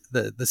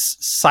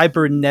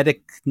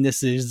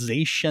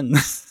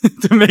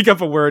cyberneticization, to make up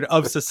a word,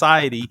 of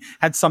society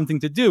had something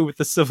to do with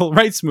the civil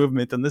rights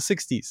movement in the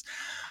 60s.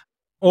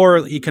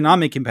 Or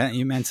economic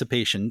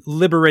emancipation,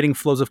 liberating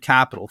flows of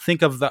capital.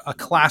 Think of a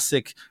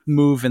classic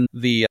move in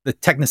the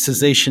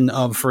technicization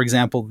of, for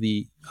example,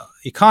 the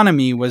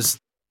economy was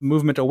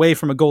movement away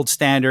from a gold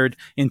standard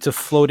into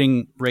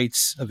floating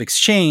rates of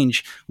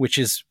exchange, which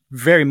is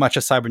very much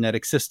a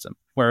cybernetic system.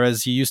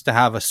 Whereas you used to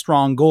have a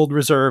strong gold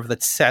reserve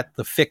that set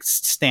the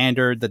fixed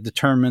standard that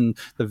determined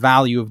the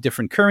value of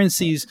different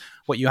currencies.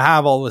 What you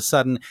have all of a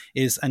sudden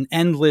is an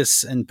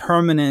endless and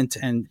permanent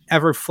and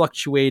ever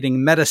fluctuating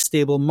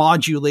metastable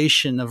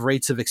modulation of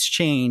rates of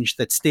exchange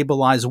that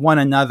stabilize one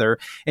another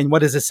in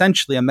what is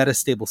essentially a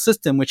metastable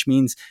system, which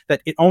means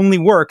that it only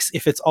works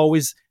if it's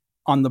always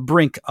on the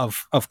brink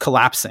of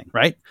collapsing,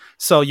 right?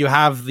 So you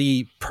have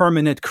the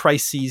permanent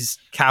crises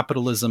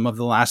capitalism of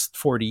the last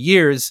 40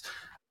 years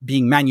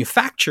being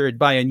manufactured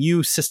by a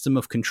new system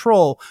of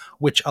control,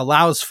 which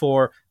allows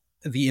for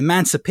the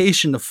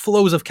emancipation of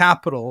flows of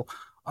capital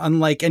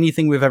unlike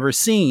anything we've ever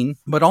seen,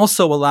 but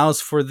also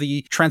allows for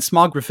the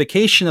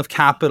transmogrification of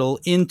capital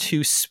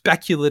into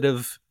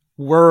speculative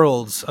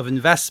worlds of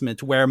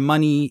investment where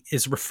money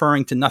is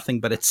referring to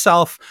nothing but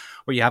itself,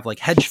 where you have like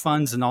hedge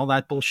funds and all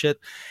that bullshit.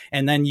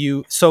 And then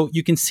you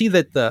can see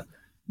that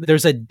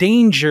there's a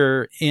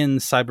danger in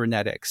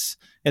cybernetics,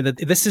 and that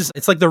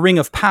it's like the ring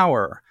of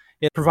power.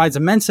 it provides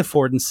immense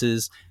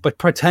affordances, but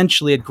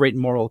potentially at great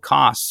moral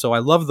cost. So I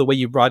love the way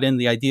you brought in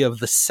the idea of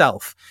the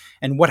self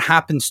and what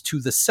happens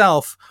to the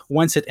self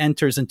once it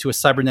enters into a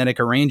cybernetic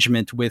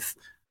arrangement with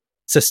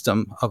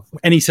system of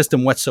any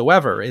system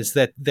whatsoever, is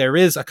that there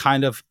is a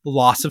kind of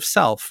loss of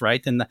self,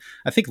 right? And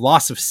I think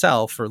loss of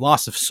self or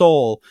loss of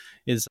soul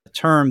is a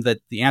term that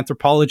the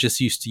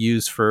anthropologists used to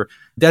use for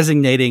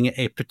designating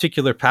a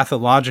particular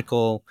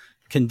pathological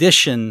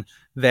condition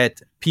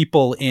that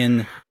people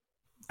in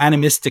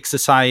animistic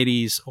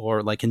societies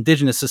or like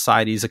indigenous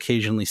societies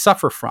occasionally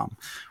suffer from,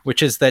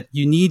 which is that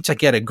you need to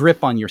get a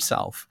grip on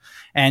yourself.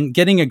 And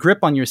getting a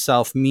grip on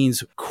yourself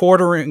means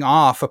quartering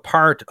off a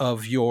part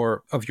of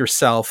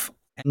yourself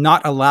and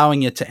not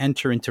allowing it to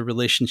enter into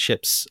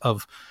relationships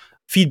of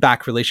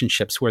feedback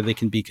relationships where they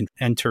can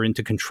enter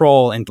into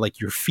control and like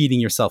you're feeding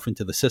yourself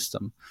into the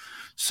system.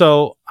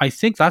 So I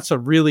think that's a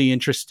really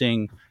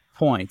interesting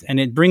point. And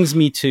it brings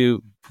me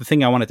to the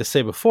thing I wanted to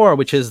say before,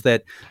 which is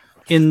that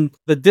in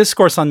the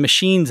discourse on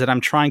machines that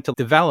I'm trying to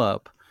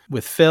develop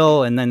with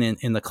Phil and then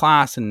in the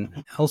class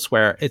and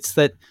elsewhere, it's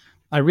that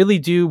I really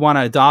do want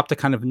to adopt a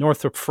kind of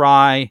Northrop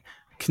Frye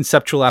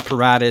conceptual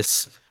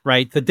apparatus,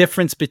 right? The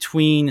difference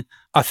between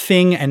a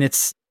thing and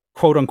its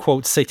quote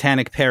unquote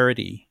satanic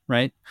parody,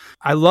 right?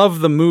 I love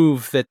the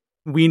move that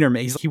Wiener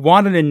made. He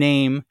wanted a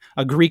name,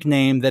 a Greek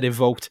name that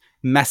evoked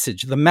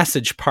message, the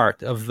message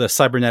part of the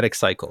cybernetic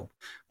cycle.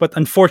 But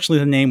unfortunately,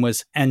 the name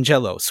was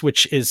Angelos,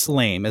 which is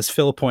lame. As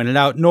Phil pointed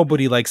out,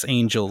 nobody likes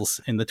angels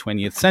in the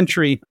 20th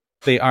century.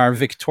 They are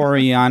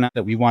Victoriana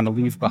that we want to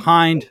leave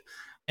behind.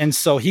 And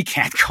so he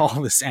can't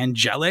call this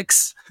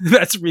angelics.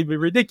 That's really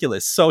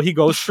ridiculous. So he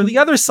goes for the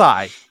other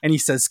side and he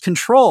says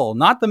control,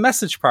 not the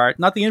message part,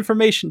 not the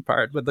information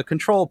part, but the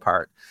control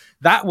part.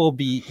 That will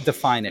be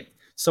defining.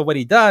 So what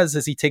he does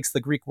is he takes the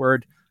Greek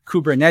word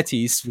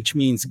Kubernetes, which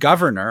means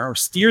governor or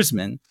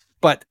steersman,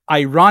 but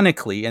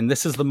ironically, and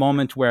this is the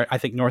moment where I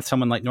think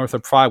someone like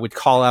Northrop Frye would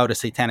call out a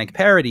satanic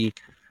parody,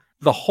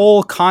 the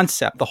whole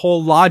concept, the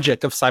whole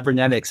logic of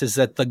cybernetics is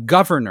that the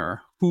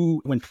governor,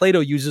 who, when Plato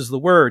uses the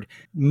word,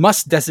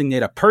 must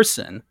designate a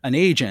person, an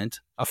agent,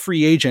 a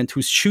free agent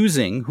who's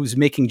choosing, who's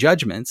making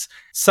judgments.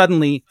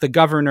 Suddenly, the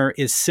governor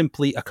is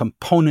simply a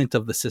component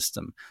of the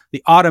system,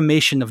 the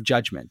automation of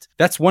judgment.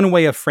 That's one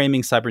way of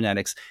framing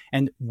cybernetics.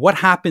 And what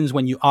happens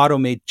when you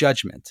automate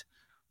judgment?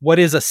 What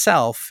is a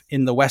self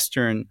in the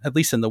Western, at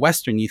least in the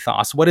Western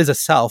ethos? What is a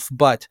self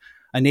but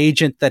an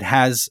agent that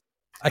has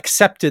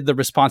accepted the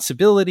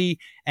responsibility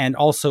and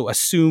also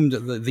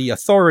assumed the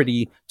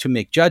authority to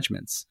make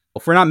judgments?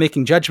 If we're not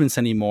making judgments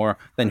anymore,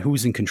 then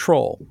who's in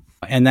control?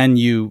 And then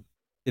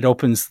it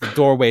opens the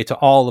doorway to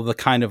all of the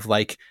kind of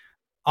like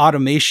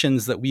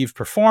automations that we've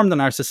performed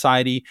in our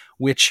society,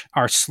 which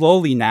are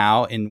slowly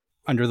now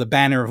under the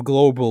banner of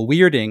global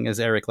weirding, as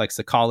Eric likes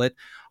to call it,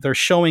 they're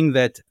showing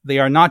that they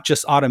are not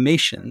just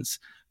automations,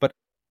 but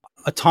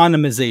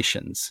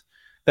autonomizations,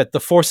 that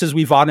the forces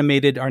we've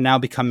automated are now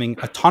becoming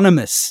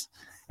autonomous.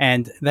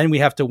 And then we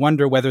have to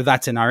wonder whether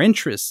that's in our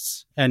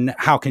interests and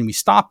how can we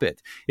stop it?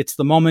 It's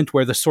the moment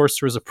where the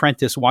sorcerer's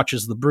apprentice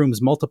watches the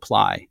brooms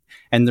multiply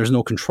and there's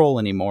no control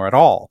anymore at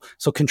all.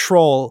 So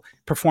control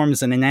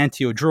performs an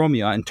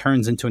enantiodromia and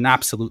turns into an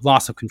absolute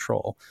loss of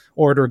control.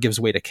 Order gives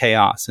way to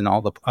chaos and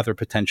all the other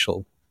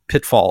potential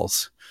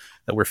pitfalls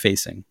that we're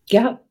facing.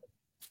 Yeah.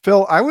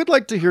 Phil, I would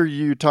like to hear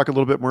you talk a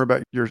little bit more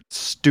about your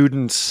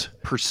students'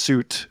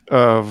 pursuit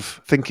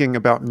of thinking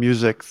about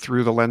music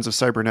through the lens of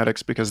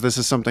cybernetics, because this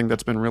is something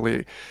that's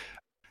been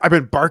I've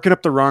been barking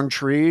up the wrong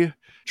tree,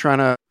 trying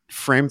to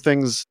frame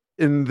things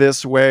in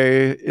this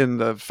way in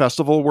the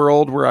festival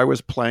world where I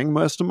was playing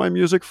most of my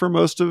music for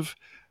most of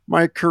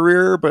my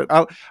career. But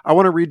I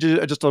want to read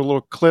you just a little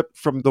clip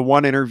from the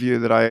one interview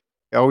that I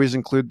always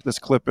include this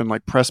clip in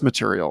like press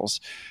materials.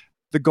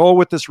 The goal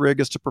with this rig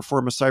is to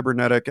perform a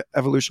cybernetic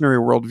evolutionary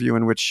worldview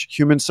in which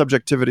human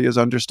subjectivity is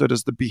understood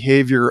as the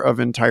behavior of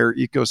entire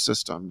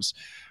ecosystems.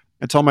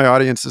 I tell my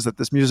audiences that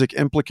this music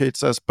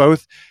implicates us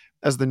both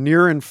as the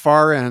near and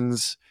far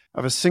ends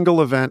of a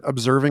single event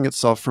observing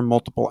itself from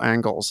multiple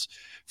angles.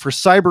 For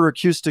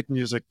cyber-acoustic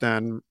music,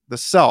 then, the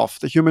self,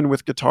 the human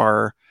with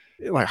guitar,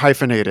 like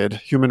hyphenated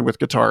human with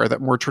guitar, that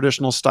more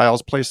traditional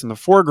styles place in the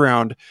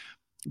foreground,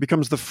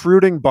 becomes the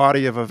fruiting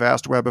body of a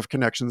vast web of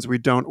connections we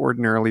don't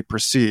ordinarily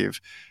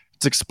perceive.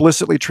 It's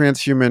explicitly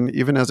transhuman,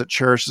 even as it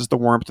cherishes the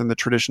warmth and the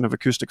tradition of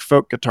acoustic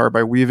folk guitar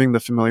by weaving the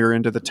familiar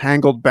into the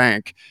tangled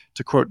bank,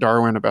 to quote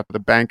Darwin about the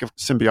bank of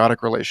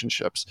symbiotic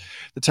relationships,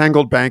 the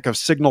tangled bank of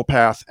signal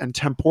path and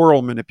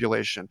temporal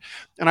manipulation.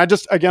 And I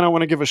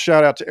want to give a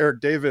shout out to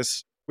Eric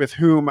Davis, with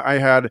whom I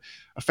had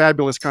a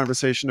fabulous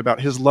conversation about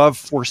his love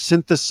for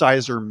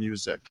synthesizer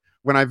music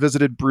when I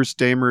visited Bruce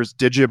Damer's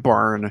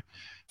DigiBarn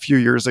few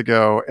years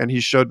ago, and he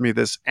showed me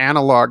this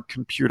analog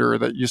computer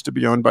that used to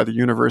be owned by the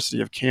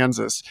University of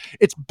Kansas.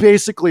 It's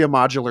basically a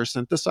modular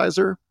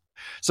synthesizer.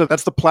 So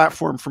that's the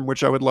platform from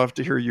which I would love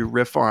to hear you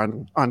riff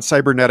on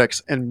cybernetics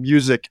and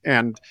music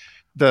and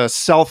the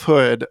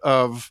selfhood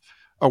of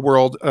a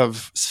world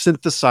of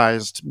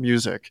synthesized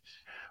music.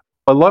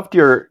 I loved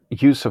your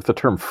use of the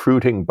term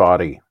fruiting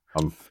body.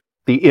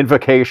 The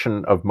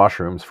invocation of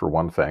mushrooms, for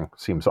one thing,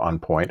 seems on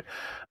point.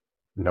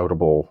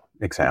 Notable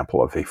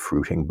example of a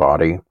fruiting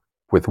body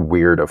with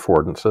weird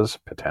affordances,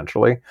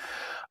 potentially.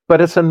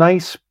 But it's a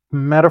nice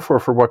metaphor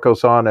for what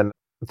goes on in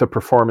the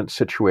performance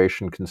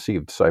situation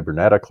conceived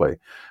cybernetically,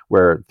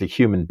 where the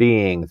human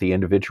being, the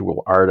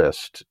individual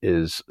artist,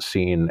 is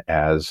seen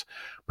as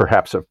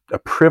perhaps a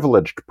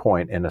privileged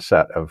point in a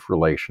set of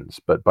relations,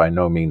 but by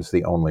no means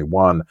the only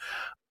one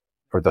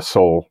or the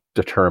sole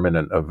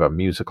determinant of a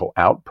musical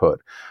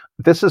output.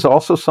 This is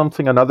also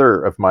something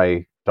another of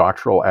my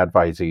doctoral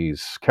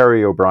advisees,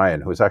 Carrie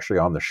O'Brien, who was actually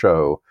on the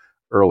show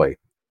early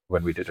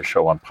when we did a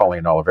show on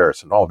Pauline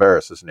Oliveris. And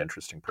Oliveris is an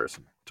interesting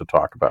person to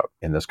talk about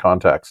in this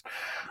context.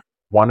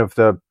 One of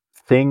the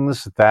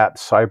things that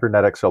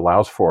cybernetics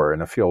allows for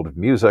in a field of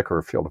music or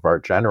a field of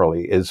art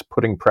generally is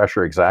putting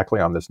pressure exactly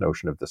on this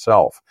notion of the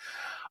self.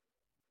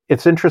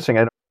 It's interesting,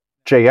 and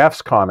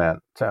JF's comment,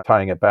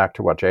 tying it back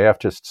to what JF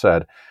just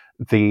said,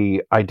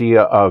 the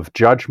idea of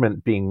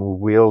judgment being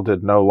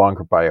wielded no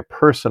longer by a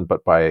person,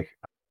 but by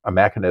a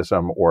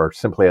mechanism or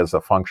simply as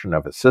a function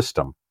of a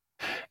system.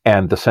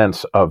 And the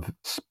sense of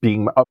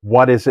being,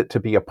 what is it to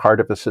be a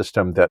part of a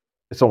system that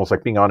it's almost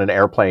like being on an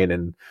airplane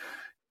and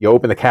you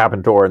open the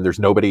cabin door and there's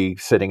nobody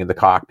sitting in the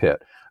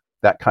cockpit.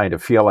 That kind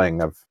of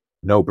feeling of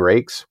no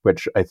brakes,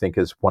 which I think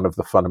is one of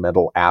the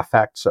fundamental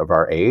affects of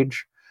our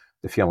age,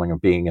 the feeling of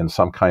being in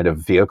some kind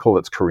of vehicle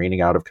that's careening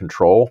out of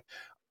control,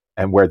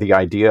 and where the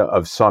idea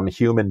of some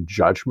human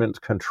judgment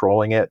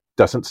controlling it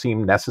doesn't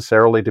seem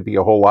necessarily to be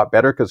a whole lot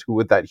better, because who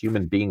would that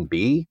human being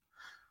be?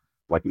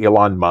 Like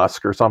Elon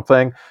Musk or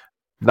something?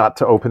 Not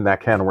to open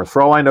that can of worms.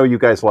 For all I know, you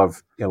guys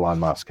love Elon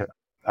Musk.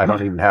 I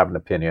don't even have an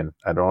opinion.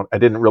 I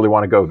didn't really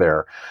want to go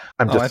there.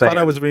 I'm just saying. I thought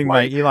I was wearing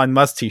my Elon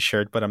Musk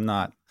t-shirt, but I'm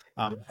not.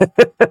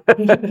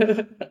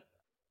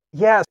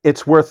 Yeah,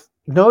 it's worth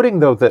noting,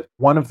 though, that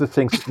one of the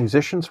things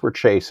musicians were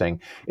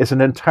chasing is an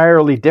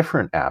entirely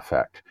different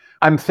affect.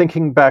 I'm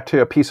thinking back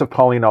to a piece of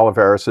Pauline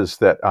Oliveris's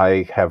that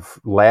I have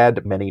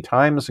led many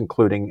times,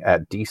 including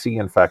at DC.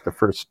 In fact, the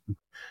first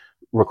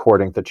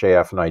recording that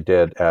JF and I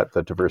did at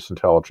the Diverse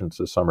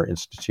Intelligences Summer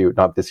Institute,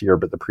 not this year,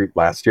 but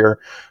last year.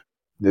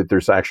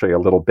 There's actually a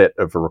little bit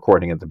of a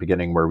recording at the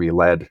beginning where we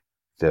led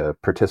the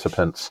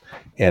participants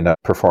in a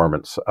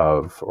performance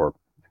of, or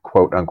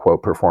quote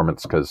unquote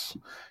performance, because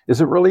is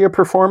it really a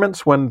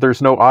performance when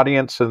there's no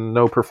audience and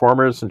no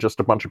performers and just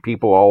a bunch of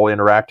people all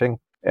interacting?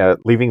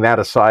 Leaving that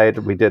aside,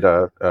 we did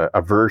a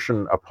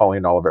version of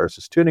Pauline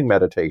Oliveris' tuning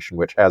meditation,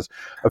 which has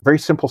a very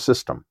simple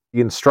system. The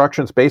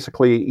instructions,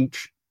 basically,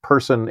 each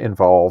person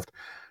involved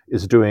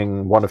is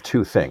doing one of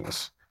two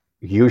things,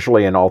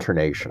 usually in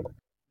alternation.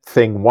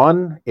 Thing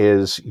one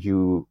is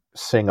you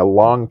sing a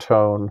long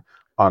tone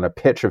on a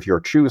pitch of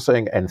your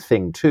choosing, and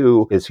thing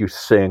two is you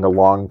sing a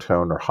long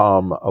tone or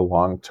hum a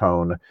long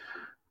tone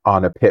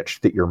on a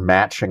pitch that you're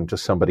matching to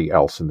somebody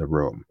else in the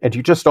room. And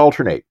you just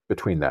alternate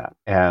between that.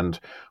 And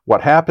what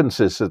happens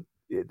is that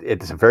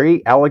it's a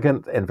very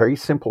elegant and very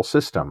simple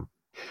system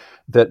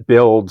that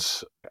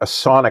builds a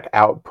sonic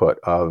output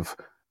of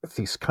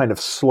these kind of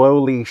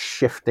slowly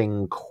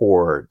shifting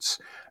chords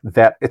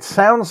that it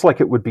sounds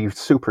like it would be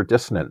super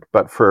dissonant,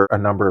 but for a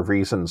number of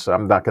reasons,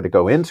 I'm not going to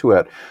go into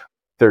it.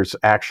 There's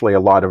actually a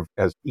lot of,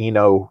 as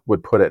Eno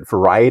would put it,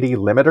 variety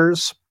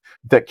limiters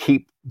that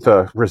keep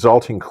the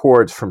resulting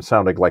chords from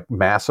sounding like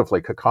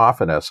massively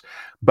cacophonous,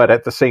 but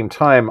at the same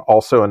time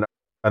also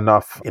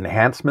enough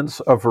enhancements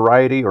of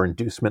variety or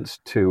inducements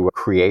to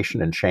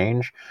creation and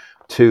change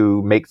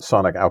to make the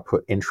sonic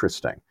output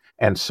interesting.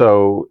 And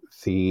so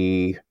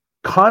the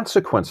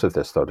consequence of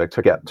this, though,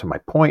 to get to my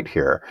point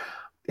here,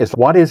 is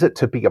what is it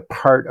to be a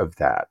part of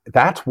that?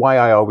 That's why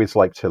I always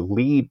like to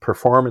lead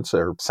performance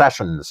or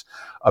sessions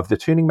of the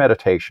tuning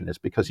meditation, is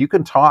because you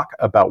can talk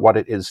about what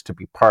it is to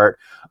be part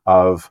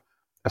of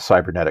a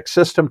cybernetic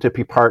system, to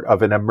be part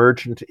of an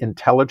emergent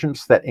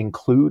intelligence that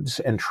includes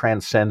and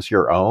transcends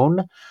your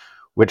own,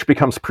 which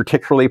becomes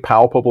particularly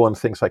palpable in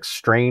things like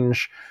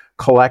strange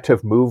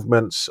collective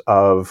movements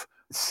of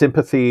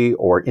sympathy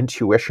or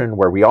intuition,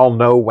 where we all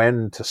know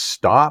when to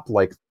stop,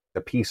 like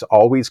the piece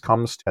always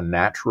comes to a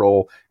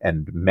natural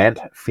and meant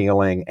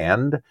feeling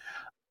end.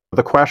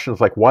 The question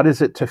is, like, what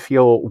is it to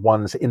feel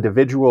one's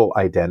individual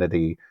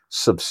identity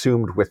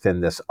subsumed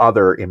within this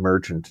other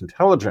emergent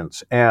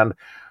intelligence? And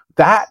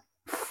that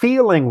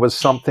feeling was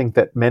something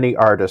that many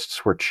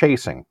artists were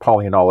chasing,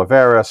 Pauline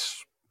Oliveris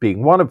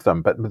being one of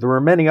them, but there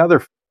were many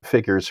other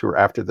figures who are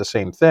after the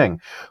same thing,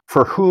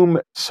 for whom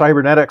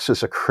cybernetics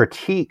is a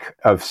critique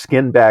of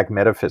skin bag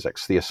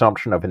metaphysics, the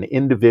assumption of an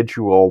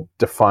individual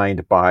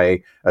defined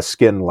by a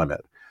skin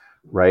limit,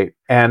 right?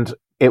 And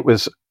it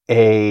was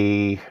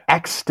a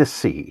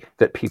ecstasy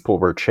that people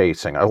were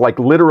chasing, like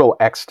literal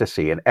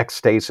ecstasy and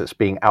ecstasis,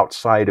 being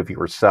outside of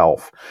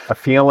yourself, a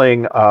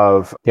feeling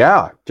of,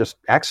 just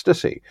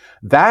ecstasy.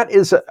 That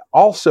is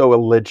also a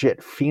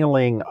legit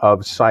feeling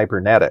of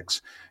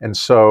cybernetics. And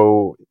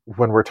so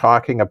when we're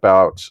talking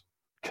about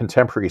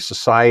contemporary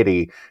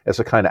society as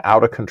a kind of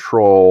out of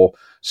control,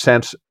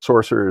 sense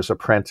sorcerer's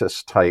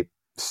apprentice type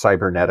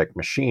cybernetic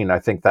machine. I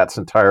think that's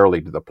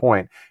entirely to the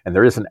point. And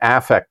there is an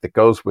affect that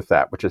goes with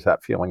that, which is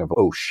that feeling of,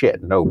 oh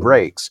shit, no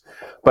brakes.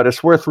 But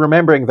it's worth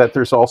remembering that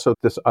there's also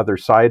this other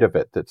side of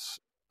it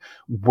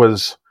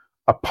was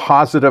a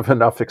positive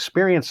enough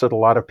experience that a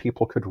lot of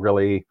people could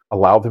really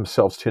allow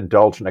themselves to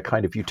indulge in a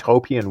kind of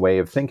utopian way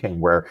of thinking,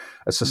 where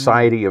a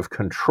society of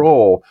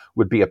control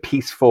would be a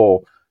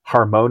peaceful,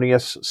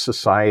 harmonious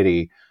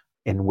society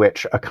in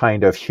which a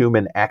kind of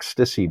human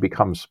ecstasy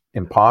becomes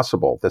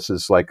impossible. This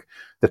is like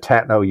the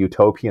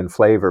techno-utopian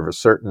flavor of a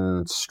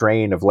certain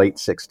strain of late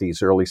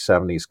 60s, early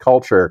 70s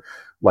culture,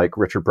 like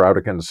Richard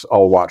Brautigan's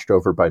All Watched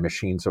Over by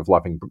Machines of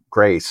Loving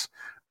Grace,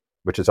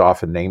 which is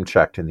often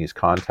name-checked in these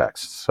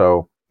contexts.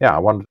 So, yeah, I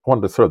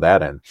wanted to throw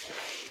that in.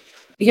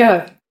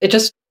 Yeah, it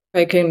just,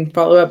 I can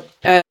follow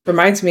up,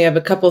 reminds me of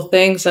a couple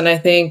things. And I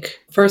think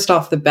first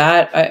off the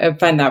bat, I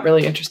find that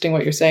really interesting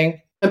what you're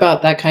saying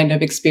about that kind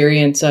of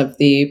experience of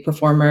the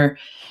performer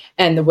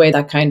and the way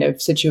that kind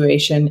of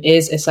situation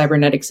is a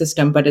cybernetic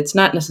system, but it's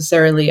not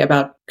necessarily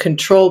about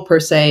control per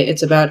se.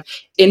 It's about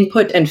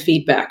input and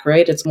feedback,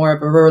 right? It's more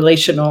of a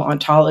relational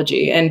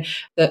ontology. And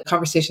the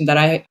conversation that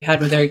I had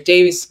with Eric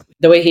Davies,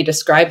 the way he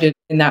described it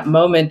in that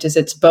moment is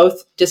it's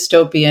both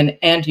dystopian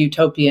and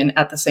utopian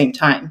at the same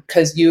time,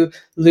 because you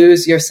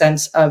lose your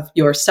sense of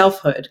your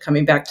selfhood,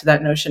 coming back to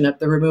that notion of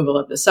the removal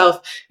of the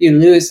self. You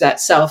lose that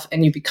self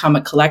and you become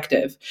a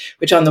collective,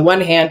 which on the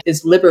one hand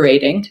is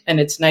liberating. And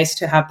it's nice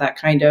to have that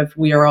kind of,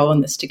 we are all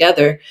in this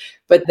together.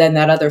 But then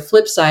that other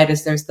flip side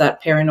is there's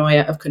that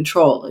paranoia of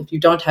control. If you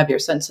don't have your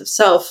sense of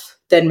self,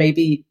 then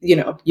maybe,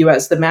 you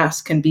as the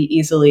mass can be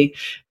easily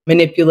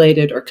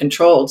manipulated or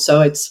controlled.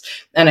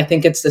 And I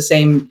think it's the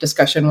same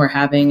discussion we're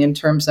having in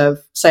terms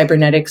of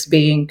cybernetics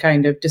being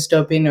kind of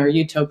dystopian or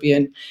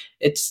utopian.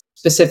 It's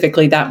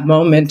specifically that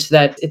moment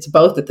that it's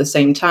both at the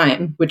same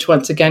time, which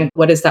once again,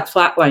 what is that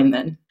flat line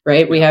then,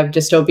 right? We have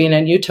dystopian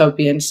and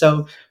utopian.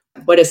 So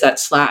what is that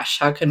slash?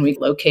 How can we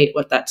locate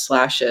what that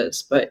slash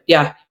is? But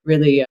yeah,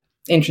 really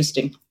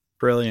interesting.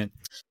 Brilliant.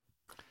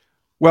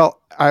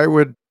 Well,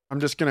 I'm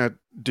just going to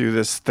do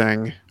this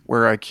thing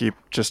where I keep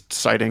just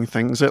citing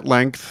things at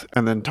length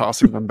and then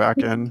tossing them back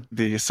in.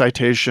 The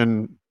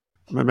citation,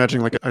 I'm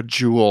imagining like a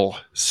jewel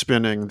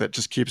spinning that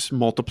just keeps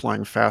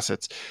multiplying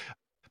facets.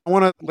 I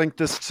want to link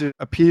this to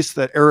a piece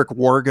that Eric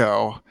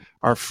Wargo,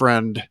 our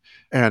friend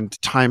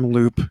and time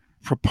loop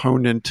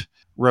proponent,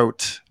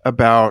 wrote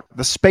about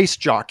the space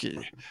jockey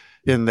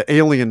in the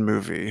Alien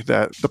movie,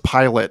 that the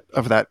pilot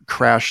of that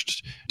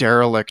crashed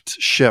derelict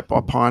ship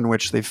upon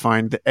which they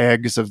find the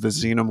eggs of the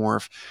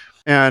xenomorph.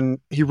 And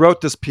he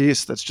wrote this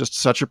piece that's just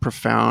such a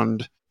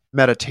profound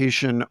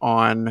meditation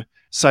on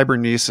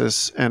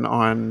cybernesis and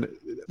on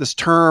this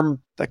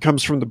term that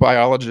comes from the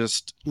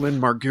biologist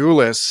Lynn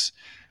Margulis,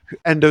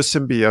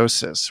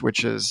 endosymbiosis,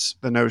 which is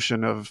the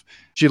notion of,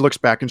 she looks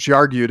back and she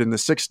argued in the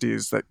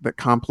 60s that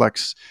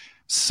complex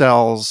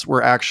cells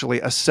were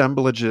actually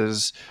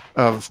assemblages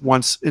of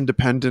once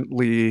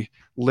independently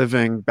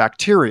living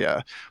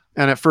bacteria.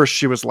 And at first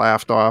she was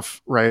laughed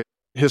off, right?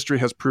 History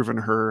has proven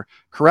her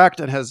correct,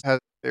 and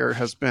there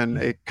has been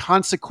a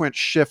consequent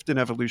shift in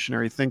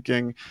evolutionary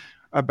thinking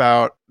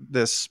about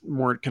this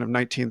more kind of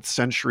 19th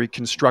century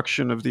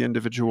construction of the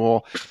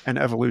individual and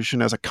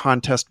evolution as a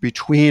contest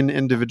between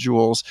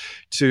individuals,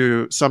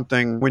 to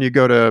something, when you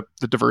go to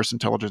the Diverse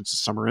Intelligence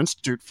Summer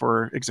Institute,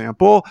 for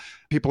example,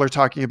 people are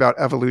talking about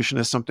evolution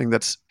as something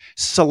that's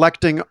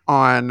selecting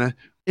on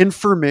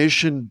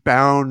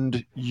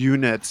information-bound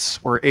units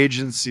or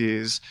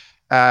agencies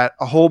at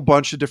a whole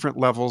bunch of different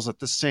levels at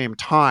the same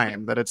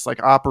time, that it's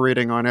like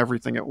operating on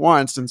everything at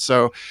once. And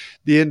so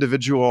the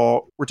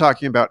individual we're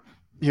talking about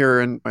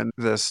here in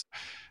this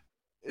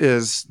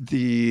is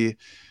a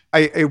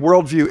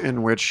worldview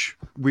in which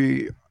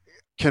we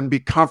can be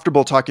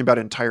comfortable talking about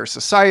entire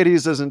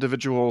societies as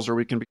individuals, or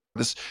we can be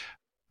this.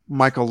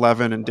 Michael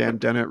Levin and Dan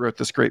Dennett wrote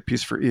this great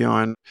piece for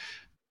Eon,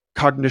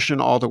 Cognition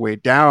All the Way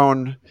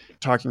Down,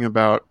 talking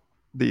about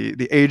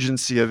the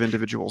agency of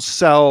individual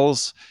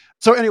cells.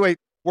 So anyway,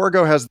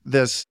 Wargo has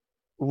this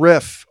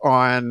riff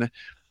on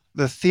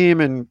the theme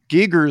in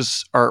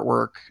Giger's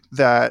artwork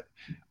that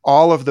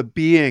all of the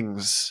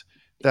beings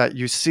that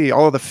you see,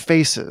 all of the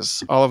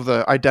faces, all of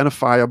the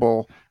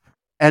identifiable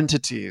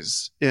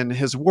entities in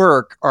his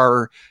work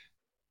are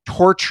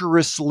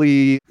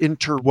torturously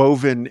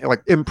interwoven,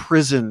 like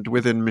imprisoned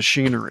within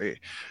machinery.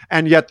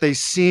 And yet they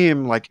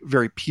seem like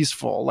very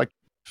peaceful. Like,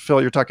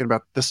 Phil, you're talking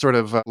about this sort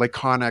of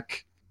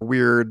laconic,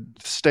 weird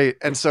state.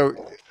 And so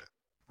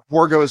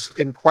Wargo is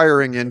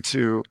inquiring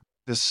into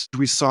this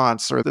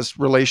jouissance, or this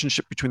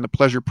relationship between the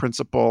pleasure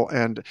principle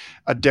and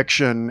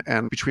addiction,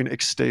 and between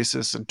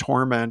ecstasis and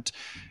torment.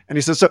 And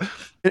he says,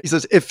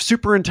 if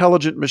super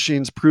intelligent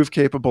machines prove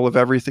capable of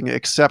everything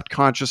except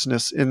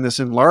consciousness in this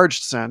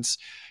enlarged sense,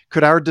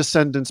 could our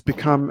descendants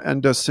become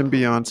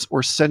endosymbionts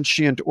or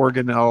sentient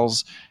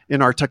organelles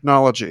in our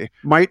technology?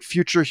 Might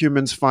future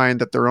humans find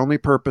that their only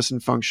purpose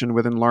and function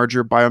within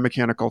larger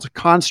biomechanical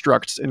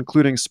constructs,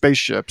 including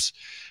spaceships,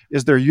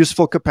 is their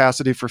useful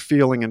capacity for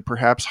feeling and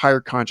perhaps higher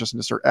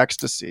consciousness or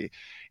ecstasy?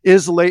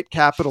 is late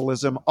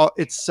capitalism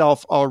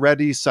itself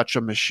already such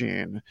a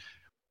machine?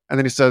 And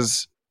then he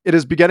says, it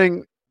is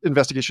beginning,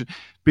 investigation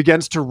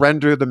begins to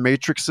render the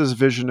Matrix's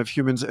vision of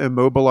humans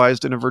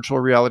immobilized in a virtual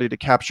reality to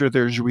capture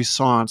their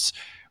jouissance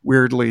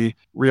weirdly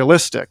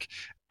realistic.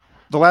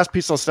 The last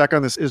piece I'll stack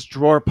on this is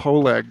Dror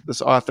Poleg,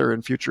 this author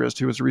and futurist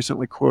who was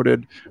recently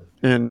quoted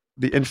in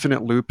the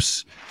Infinite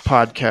Loops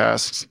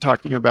podcast,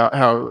 talking about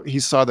how he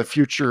saw the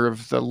future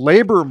of the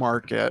labor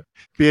market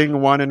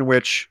being one in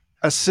which,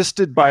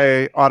 assisted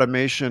by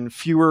automation,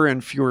 fewer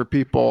and fewer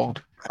people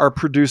are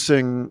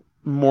producing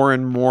more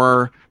and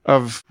more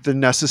of the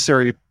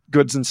necessary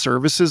goods and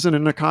services in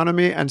an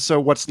economy. And so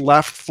what's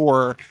left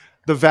for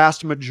the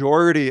vast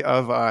majority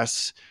of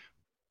us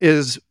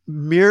is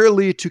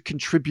merely to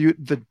contribute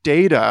the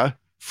data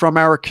from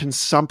our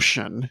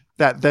consumption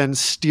that then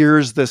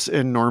steers this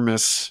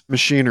enormous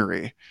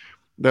machinery.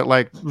 That,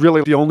 like,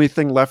 really the only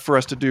thing left for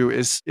us to do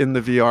is in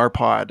the VR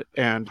pod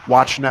and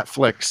watch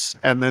Netflix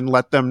and then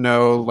let them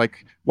know,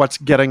 like, what's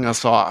getting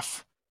us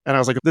off. And I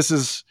was like, this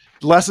is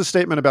less a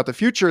statement about the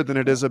future than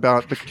it is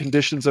about the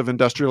conditions of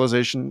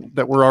industrialization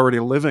that we're already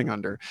living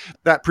under.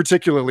 That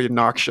particularly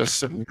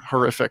noxious and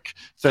horrific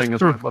thing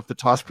is what I'd love to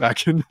toss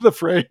back into the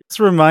fray. This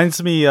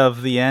reminds me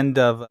of the end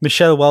of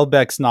Michel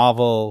Houellebecq's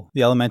novel,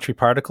 The Elementary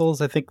Particles,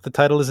 I think the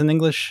title is in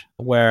English,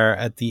 where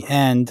at the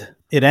end,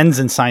 it ends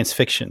in science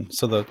fiction.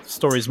 So the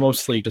story is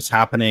mostly just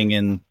happening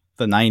in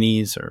the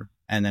 90s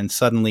and then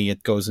suddenly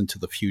it goes into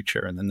the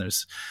future. And then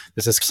there's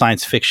this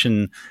science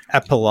fiction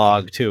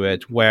epilogue to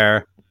it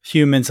where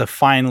humans have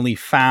finally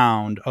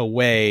found a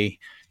way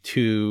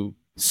to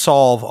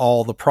solve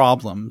all the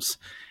problems.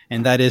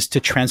 And that is to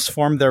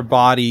transform their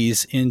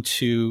bodies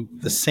into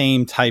the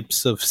same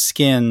types of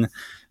skin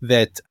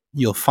that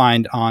you'll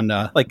find on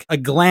like a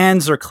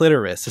glans or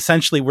clitoris.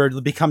 Essentially, where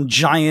they become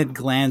giant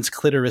glans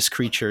clitoris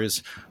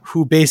creatures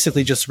who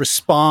basically just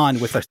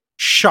respond with a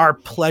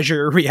sharp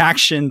pleasure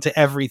reaction to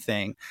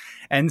everything.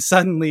 And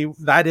suddenly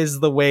that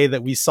is the way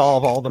that we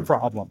solve all the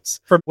problems.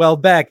 For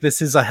Houellebecq,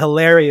 this is a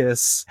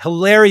hilariously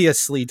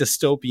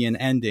dystopian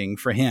ending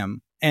for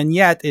him. And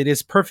yet it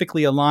is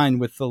perfectly aligned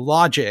with the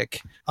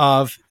logic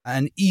of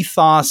an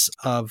ethos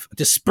of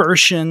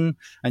dispersion,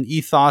 an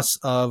ethos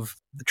of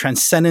the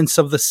transcendence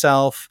of the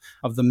self,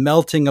 of the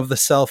melting of the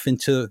self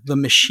into the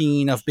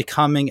machine, of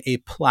becoming a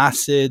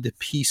placid,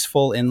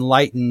 peaceful,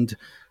 enlightened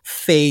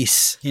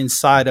face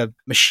inside a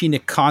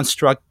machinic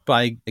construct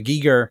by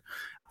Giger.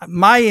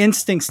 My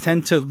instincts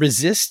tend to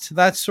resist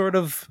that sort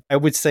of, I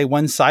would say,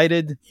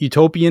 one-sided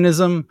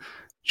utopianism,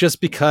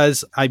 just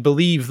because I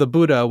believe the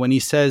Buddha when he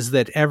says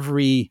that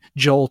every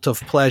jolt of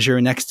pleasure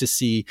and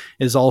ecstasy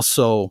is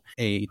also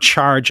a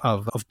charge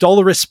of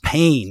dolorous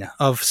pain,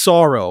 of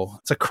sorrow.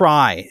 It's a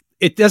cry.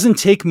 It doesn't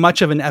take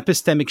much of an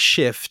epistemic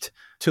shift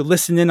to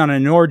listen in on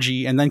an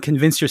orgy and then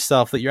convince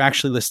yourself that you're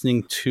actually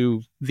listening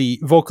to the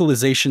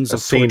vocalizations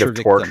of torture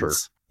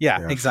victims.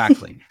 Yeah,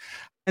 exactly.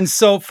 And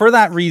so for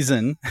that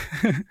reason,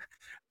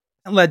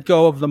 let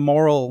go of the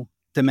moral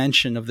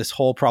dimension of this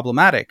whole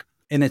problematic.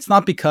 And it's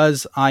not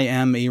because I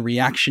am a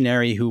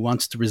reactionary who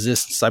wants to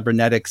resist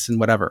cybernetics and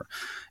whatever.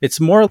 It's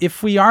more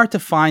if we are to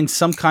find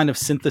some kind of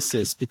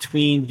synthesis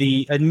between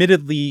the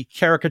admittedly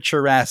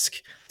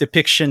caricaturesque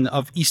depiction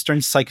of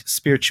Eastern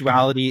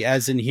spirituality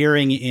as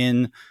inhering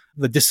in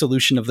the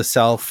dissolution of the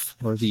self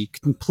or the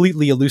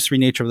completely illusory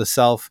nature of the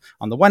self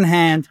on the one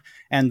hand,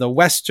 and the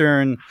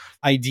Western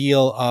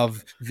ideal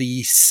of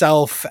the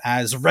self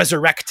as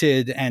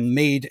resurrected and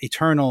made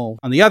eternal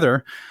on the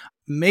other.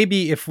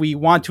 Maybe if we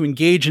want to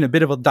engage in a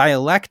bit of a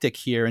dialectic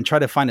here and try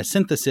to find a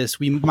synthesis,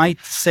 we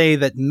might say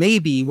that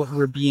maybe what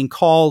we're being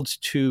called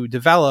to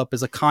develop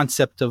is a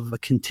concept of a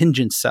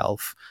contingent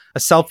self, a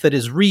self that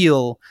is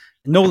real,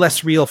 no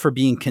less real for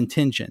being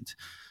contingent.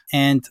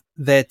 And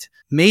that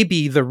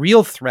maybe the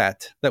real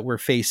threat that we're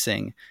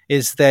facing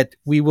is that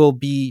we will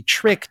be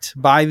tricked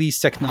by these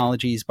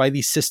technologies, by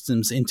these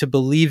systems, into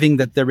believing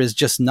that there is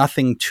just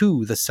nothing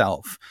to the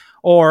self,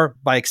 or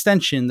by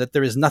extension, that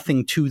there is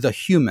nothing to the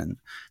human,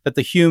 that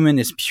the human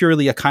is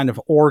purely a kind of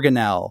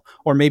organelle,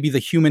 or maybe the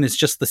human is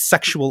just the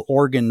sexual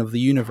organ of the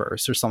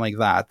universe or something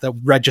like that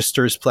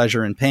registers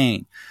pleasure and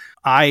pain.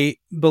 I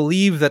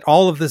believe that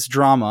all of this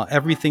drama,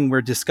 everything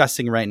we're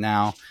discussing right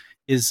now,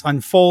 is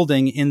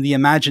unfolding in the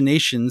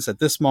imaginations at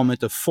this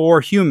moment of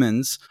 4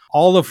 humans,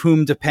 all of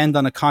whom depend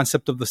on a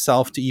concept of the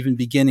self to even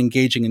begin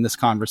engaging in this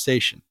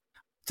conversation.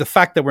 The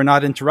fact that we're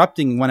not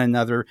interrupting one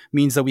another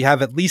means that we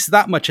have at least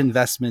that much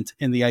investment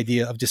in the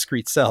idea of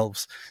discrete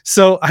selves.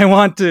 So I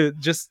want to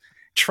just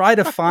try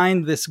to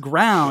find this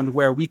ground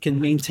where we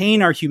can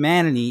maintain our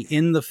humanity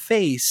in the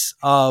face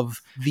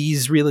of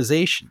these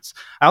realizations.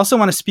 I also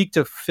want to speak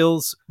to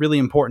Phil's really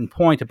important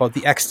point about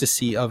the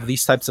ecstasy of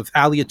these types of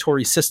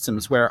aleatory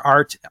systems where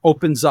art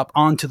opens up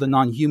onto the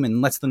non-human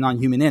and lets the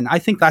non-human in. I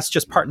think that's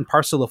just part and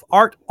parcel of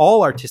art,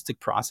 all artistic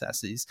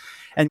processes.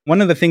 And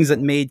one of the things that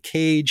made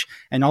Cage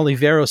and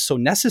Oliveros so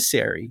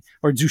necessary,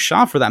 or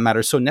Duchamp for that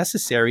matter, so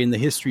necessary in the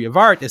history of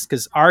art is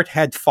because art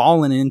had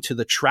fallen into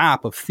the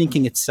trap of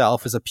thinking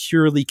itself as a pure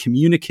purely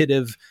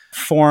communicative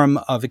form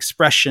of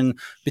expression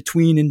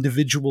between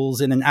individuals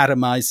in an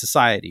atomized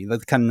society, the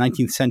kind of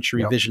 19th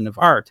century vision of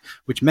art,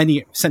 which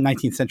many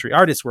 19th century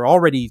artists were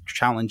already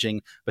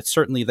challenging, but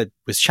certainly that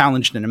was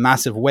challenged in a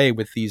massive way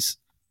with these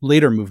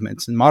later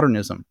movements in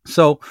modernism.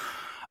 So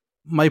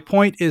my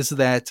point is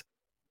that,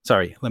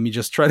 sorry, let me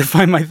just try to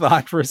find my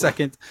thought for a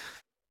second.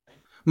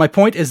 My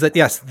point is that,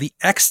 yes, the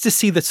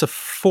ecstasy that's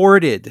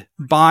afforded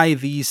by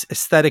these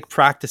aesthetic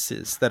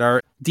practices that are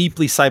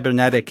deeply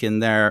cybernetic in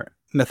their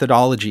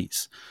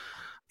methodologies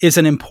is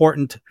an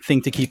important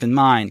thing to keep in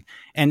mind.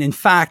 And in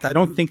fact, I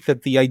don't think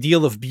that the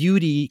ideal of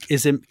beauty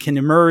can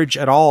emerge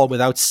at all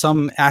without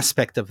some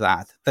aspect of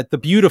that the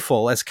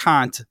beautiful, as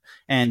Kant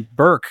and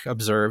Burke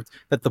observed,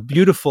 that the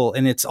beautiful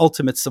in its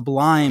ultimate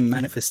sublime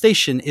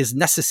manifestation is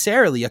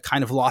necessarily a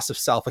kind of loss of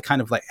self, a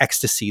kind of like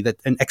ecstasy,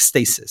 an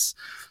ecstasis.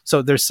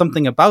 So there's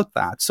something about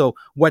that. So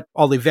what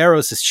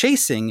Oliveros is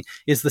chasing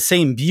is the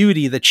same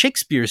beauty that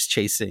Shakespeare's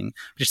chasing,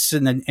 just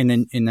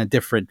in a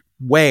different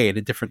way, at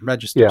a different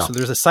register. So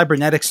there's a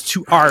cybernetics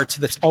to art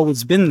that's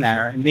always been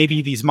there. And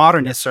maybe these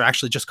modernists are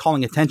actually just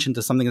calling attention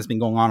to something that's been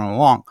going on all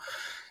along.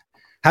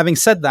 Having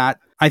said that,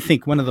 I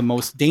think one of the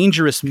most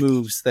dangerous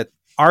moves that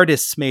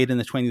artists made in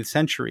the 20th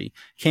century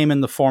came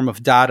in the form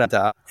of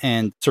Dada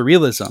and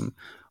Surrealism,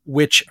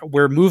 which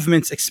were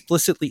movements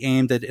explicitly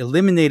aimed at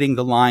eliminating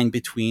the line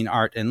between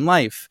art and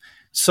life.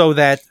 So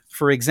that,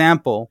 for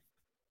example,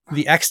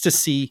 the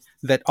ecstasy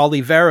that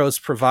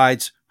Oliveros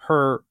provides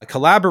her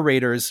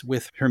collaborators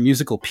with her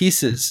musical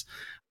pieces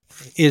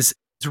is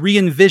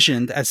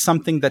re-envisioned as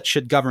something that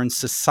should govern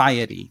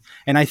society.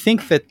 And I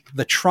think that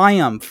the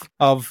triumph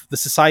of the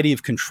society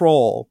of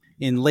control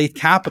in late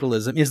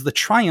capitalism is the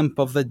triumph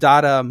of the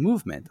Dada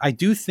movement. I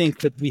do think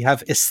that we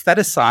have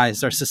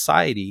aestheticized our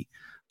society,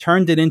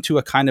 turned it into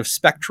a kind of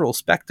spectral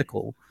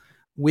spectacle,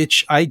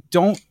 which I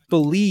don't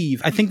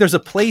believe. I think there's a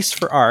place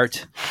for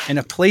art and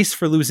a place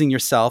for losing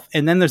yourself.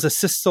 And then there's a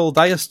systole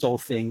diastole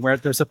thing where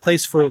there's a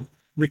place for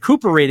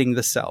recuperating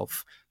the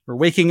self, or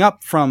waking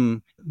up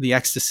from the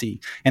ecstasy.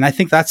 And I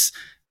think that's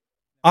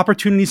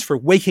opportunities for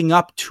waking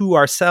up to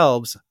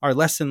ourselves are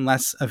less and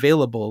less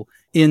available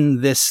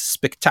in this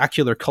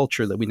spectacular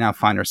culture that we now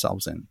find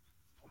ourselves in.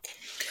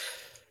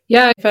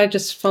 Yeah, if I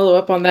just follow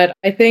up on that,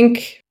 I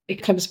think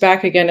it comes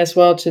back again as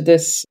well to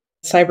this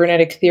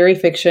cybernetic theory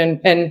fiction,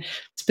 and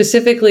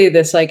specifically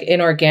this like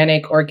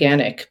inorganic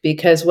organic,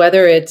 because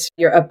whether it's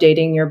you're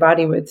updating your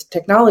body with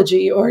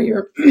technology or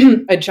you're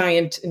a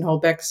giant, in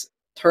Holbeck's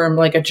term,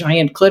 like a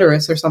giant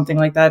clitoris or something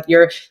like that,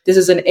 this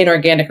is an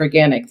inorganic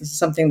organic. This is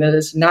something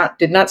that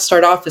did not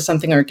start off as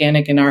something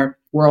organic in our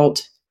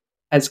world,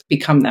 has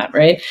become that,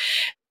 right?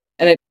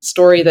 And a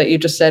story that you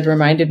just said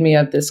reminded me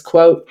of this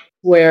quote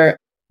where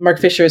Mark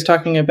Fisher is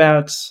talking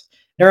about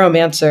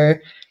Neuromancer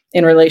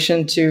in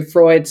relation to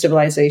Freud's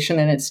civilization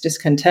and its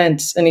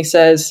discontents. And he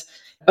says,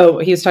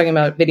 he was talking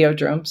about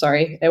Videodrome,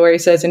 sorry, where he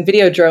says, in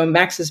Videodrome,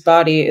 Max's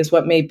body is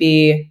what may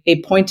be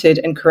a pointed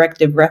and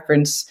corrective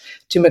reference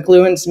to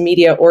McLuhan's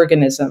media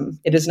organism.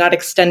 It is not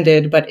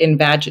extended, but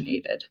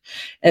invaginated.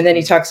 And then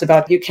he talks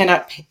about you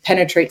cannot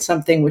penetrate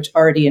something which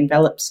already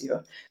envelops you.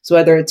 So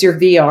whether it's your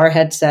VR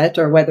headset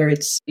or whether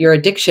it's your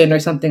addiction or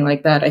something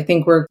like that, I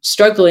think we're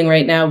struggling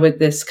right now with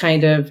this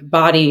kind of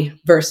body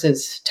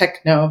versus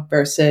techno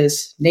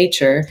versus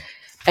nature.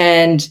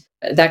 And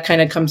that kind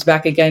of comes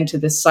back again to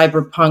this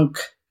cyberpunk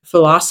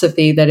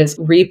philosophy that is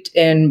reaped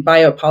in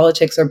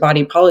biopolitics or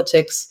body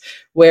politics,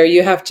 where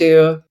you have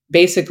to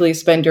basically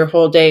spend your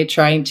whole day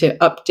trying to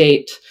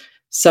update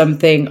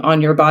something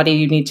on your body.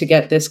 You need to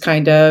get this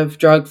kind of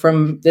drug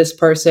from this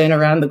person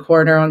around the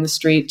corner on the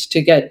street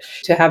to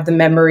have the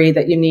memory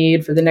that you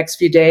need for the next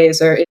few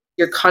days, or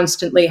you're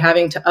constantly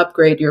having to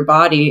upgrade your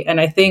body.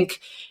 And I think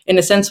in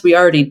a sense, we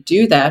already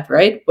do that,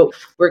 right? But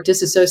we're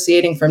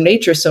disassociating from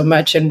nature so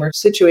much, and we're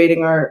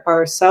situating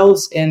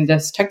ourselves in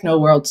this techno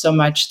world so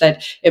much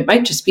that it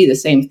might just be the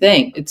same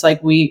thing. It's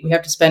like we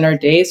have to spend our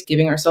days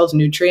giving ourselves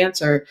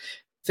nutrients or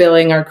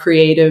filling our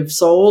creative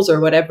souls or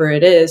whatever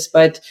it is.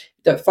 But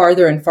the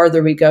farther and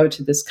farther we go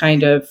to this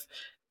kind of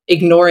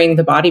ignoring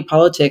the body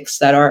politics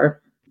that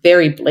are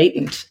very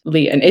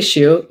blatantly an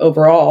issue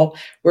overall,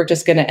 we're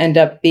just going to end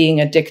up being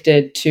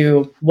addicted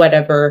to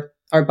whatever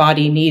our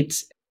body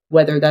needs,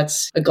 whether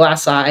that's a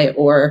glass eye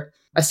or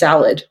a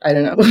salad. I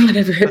don't know,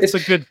 whatever it is.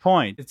 That's a good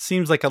point. It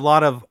seems like a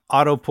lot of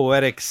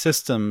autopoietic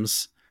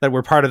systems that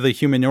were part of the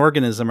human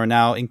organism are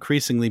now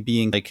increasingly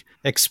being like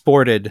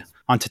exported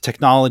onto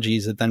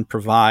technologies that then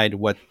provide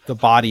what the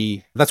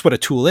body, that's what a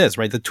tool is,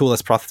 right? The tool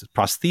is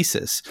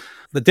prosthesis.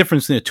 The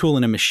difference between a tool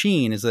and a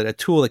machine is that a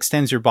tool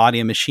extends your body,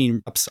 a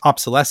machine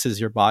obsolesces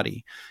your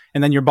body.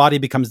 And then your body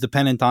becomes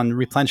dependent on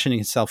replenishing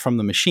itself from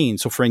the machine.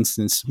 So for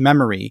instance,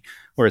 memory,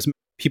 whereas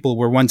people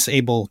were once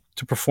able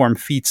to perform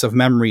feats of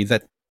memory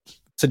that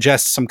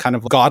suggests some kind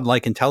of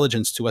godlike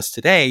intelligence to us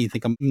today. You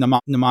think of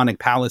mnemonic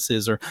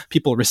palaces or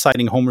people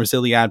reciting Homer's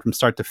Iliad from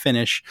start to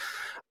finish.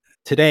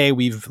 Today,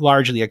 we've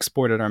largely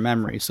exported our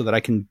memory so that I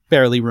can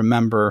barely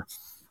remember.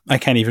 I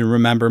can't even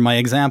remember my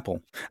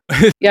example.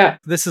 Yeah.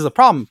 This is a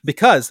problem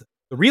because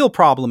The real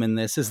problem in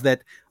this is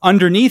that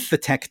underneath the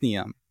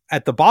technium,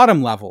 at the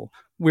bottom level,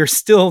 we're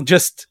still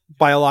just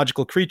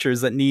biological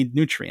creatures that need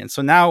nutrients.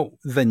 So now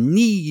the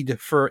need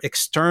for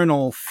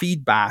external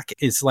feedback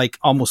is like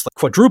almost like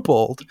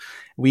quadrupled.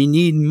 We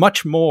need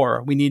much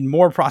more. We need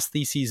more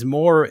prostheses,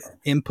 more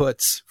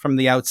inputs from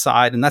the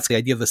outside. And that's the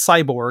idea of the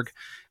cyborg.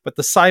 But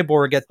the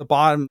cyborg at the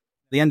bottom,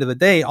 at the end of the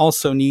day,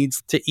 also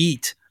needs to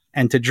eat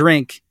and to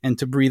drink and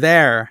to breathe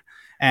air.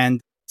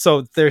 And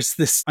so there's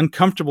this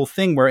uncomfortable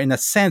thing where, in a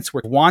sense,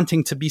 we're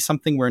wanting to be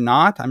something we're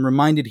not. I'm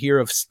reminded here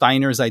of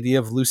Steiner's idea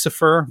of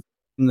Lucifer.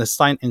 In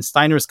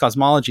Steiner's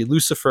cosmology,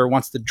 Lucifer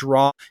wants to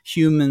draw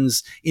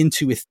humans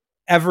into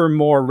ever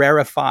more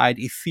rarefied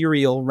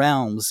ethereal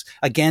realms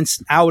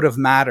out of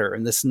matter,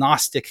 and this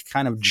Gnostic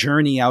kind of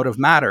journey out of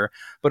matter.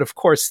 But of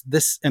course,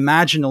 this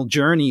imaginal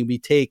journey we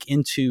take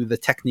into the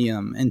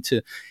technium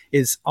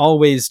is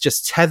always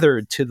just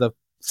tethered to the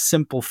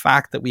simple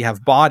fact that we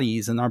have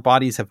bodies and our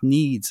bodies have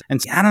needs.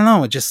 And I don't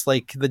know, just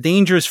like the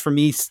dangers for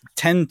me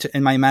tend to,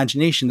 in my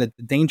imagination, that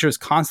the dangers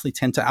constantly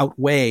tend to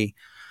outweigh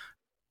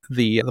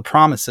the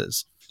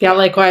promises. Yeah,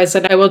 likewise.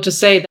 And I will just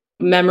say that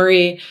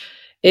memory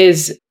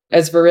is,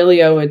 as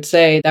Virilio would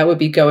say, that would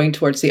be going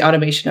towards the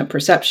automation of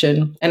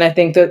perception. And I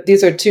think that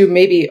these are two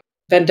maybe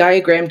Venn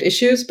diagrammed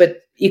issues,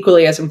 but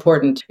equally as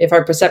important. If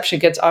our perception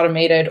gets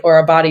automated or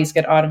our bodies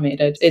get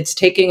automated, it's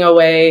taking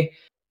away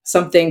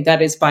something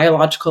that is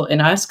biological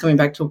in us, coming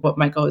back to what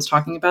Michael was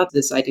talking about,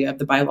 this idea of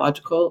the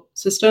biological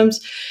systems,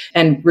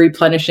 and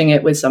replenishing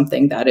it with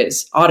something that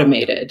is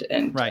automated.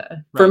 And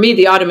for me,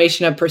 the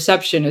automation of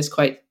perception is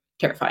quite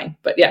terrifying.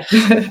 But yeah.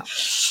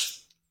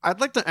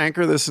 I'd like to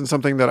anchor this in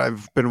something that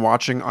I've been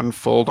watching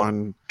unfold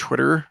on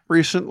Twitter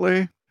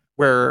recently,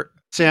 where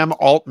Sam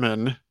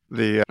Altman, I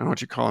don't know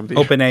what you call him, the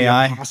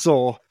OpenAI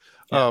apostle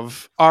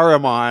of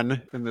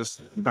Ahriman in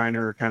this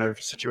diner kind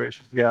of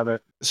situation. Yeah,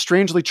 that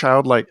strangely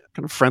childlike,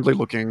 kind of friendly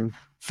looking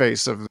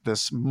face of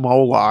this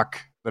Moloch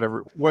that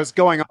was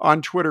going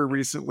on Twitter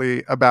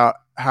recently about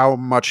how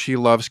much he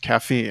loves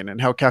caffeine and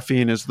how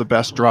caffeine is the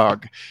best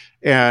drug.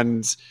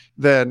 And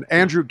then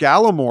Andrew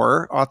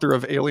Gallimore, author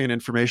of Alien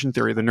Information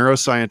Theory, the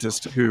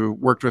neuroscientist who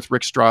worked with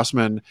Rick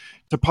Strassman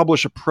to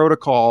publish a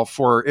protocol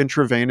for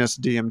intravenous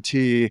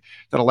DMT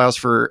that allows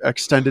for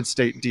extended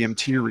state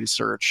DMT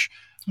research.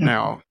 Mm-hmm.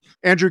 Now,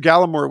 Andrew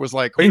Gallimore was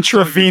like,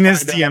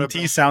 intravenous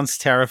DMT sounds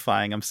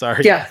terrifying. I'm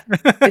sorry. Yeah,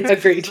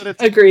 agreed.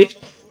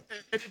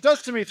 It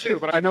does to me too,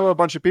 but I know a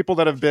bunch of people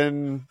that have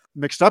been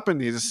mixed up in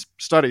these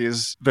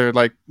studies. They're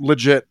like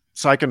legit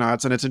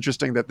psychonauts, and it's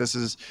interesting that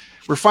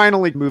we're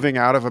finally moving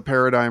out of a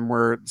paradigm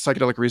where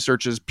psychedelic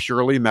research is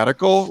purely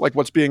medical. Like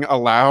what's being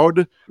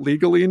allowed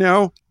legally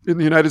now in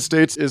the United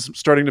States is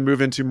starting to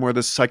move into more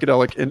this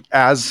psychedelic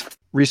as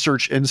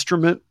research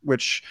instrument,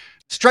 which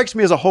strikes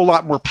me as a whole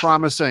lot more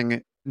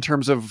promising in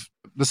terms of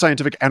the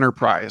scientific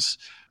enterprise.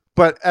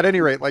 But at any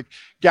rate, like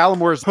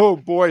Gallimore's, oh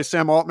boy,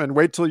 Sam Altman,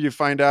 wait till you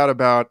find out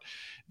about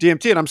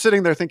DMT. And I'm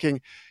sitting there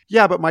thinking,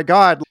 yeah, but my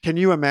God, can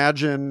you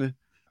imagine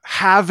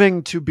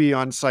having to be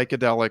on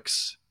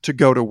psychedelics to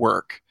go to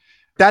work?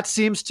 That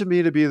seems to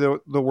me to be the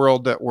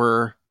world that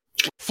we're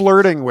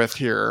flirting with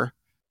here,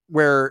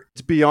 where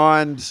it's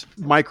beyond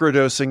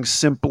microdosing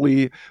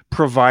simply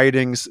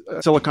providing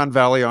Silicon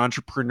Valley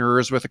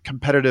entrepreneurs with a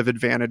competitive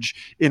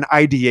advantage in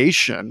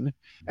ideation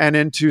and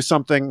into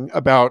something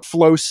about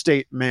flow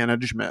state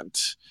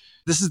management.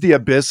 This is the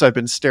abyss I've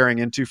been staring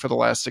into for the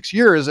last 6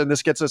 years. And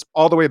this gets us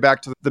all the way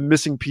back to the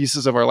missing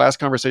pieces of our last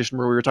conversation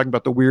where we were talking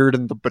about the weird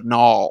and the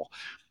banal.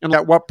 And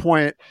at what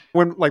point,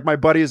 when like my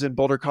buddies in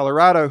Boulder,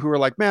 Colorado, who are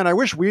like, man, I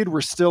wish weed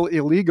were still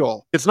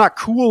illegal. It's not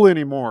cool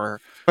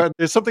anymore. But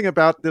there's something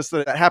about this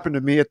that happened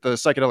to me at the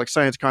Psychedelic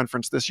Science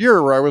Conference this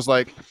year where I was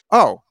like,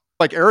 oh,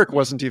 like Eric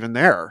wasn't even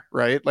there,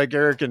 right? Like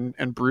Eric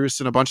and Bruce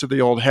and a bunch of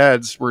the old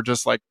heads were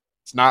just like,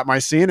 it's not my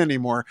scene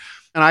anymore.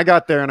 And I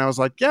got there and I was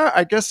like, yeah,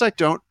 I guess I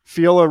don't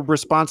feel a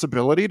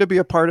responsibility to be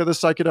a part of the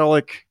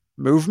psychedelic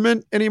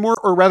movement anymore.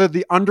 Or rather,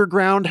 the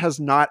underground has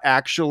not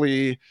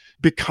actually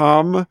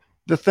become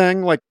the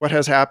thing. Like what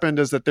has happened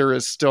is that there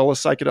is still a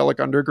psychedelic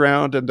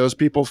underground and those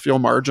people feel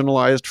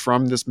marginalized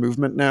from this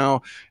movement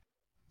now.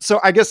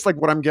 So I guess like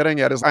what I'm getting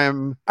at is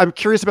I'm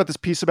curious about this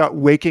piece about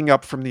waking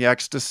up from the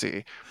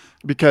ecstasy,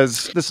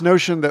 because this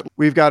notion that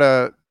we've got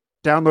to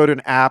download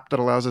an app that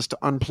allows us to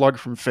unplug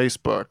from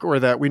Facebook, or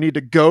that we need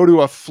to go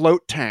to a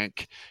float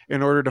tank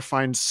in order to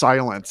find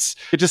silence.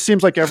 It just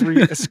seems like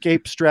every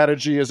escape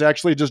strategy is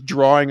actually just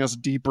drawing us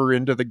deeper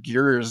into the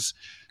gears.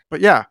 But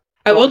yeah.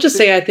 I will just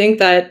say, I think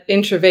that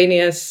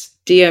intravenous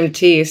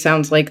DMT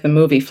sounds like the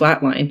movie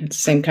Flatline. It's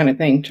the same kind of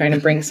thing, trying to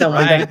bring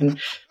someone down.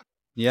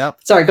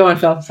 Yep. Sorry, go on,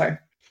 Phil. Sorry.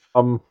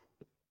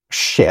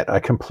 Shit, I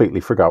completely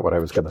forgot what I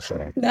was going to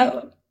say.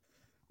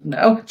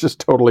 No.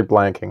 Just totally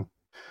blanking.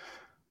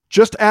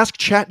 Just ask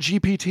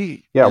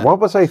ChatGPT. Yeah, what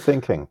was I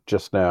thinking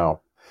just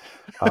now?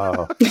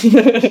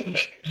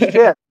 Shit.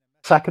 A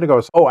second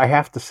ago, I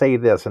have to say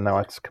this, and now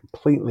it's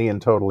completely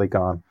and totally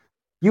gone.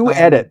 You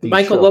edit these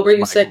Michael, shows, what were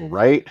you saying?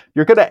 Right?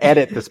 You're going to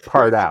edit this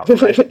part out.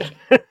 Right?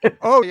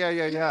 Oh,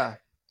 yeah.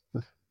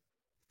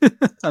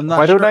 I'm not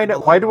Why sure.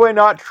 Why do I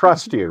not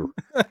trust you?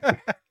 Why Why do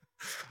I not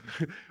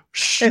trust you?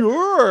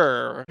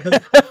 Sure.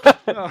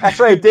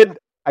 Actually,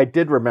 I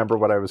did remember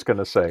what I was going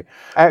to say.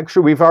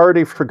 Actually, we've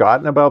already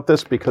forgotten about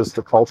this because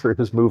the culture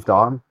has moved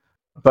on.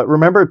 But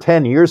remember,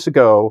 10 years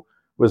ago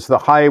was the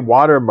high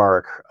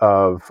watermark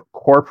of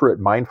corporate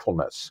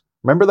mindfulness.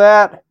 Remember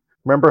that?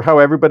 Remember how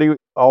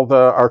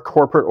our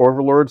corporate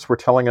overlords were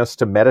telling us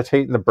to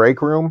meditate in the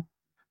break room?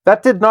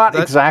 That did not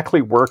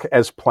exactly work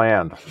as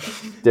planned,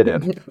 did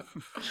it?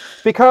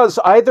 Because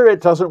either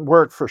it doesn't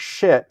work for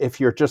shit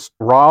if you're just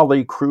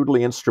rawly,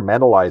 crudely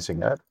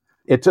instrumentalizing it.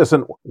 It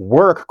doesn't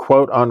work,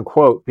 quote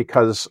unquote,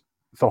 because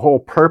the whole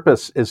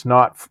purpose is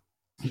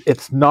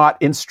it's not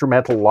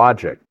instrumental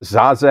logic.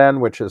 Zazen,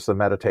 which is the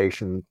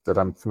meditation that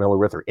I'm familiar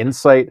with, or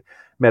insight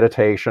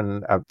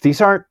meditation,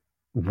 these aren't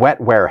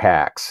wetware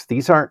hacks.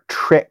 These aren't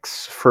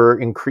tricks for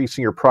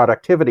increasing your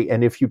productivity.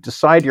 And if you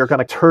decide you're going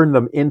to turn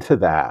them into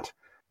that,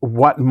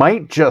 what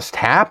might just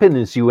happen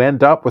is you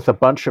end up with a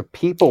bunch of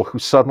people who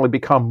suddenly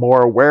become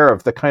more aware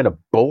of the kind of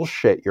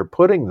bullshit you're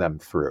putting them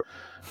through.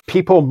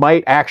 People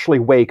might actually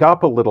wake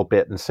up a little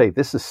bit and say,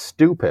 this is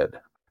stupid.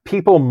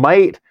 People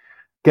might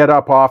get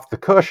up off the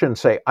cushion and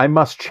say, I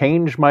must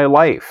change my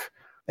life.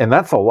 And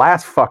that's the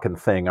last fucking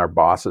thing our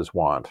bosses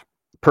want.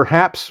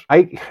 Perhaps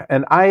I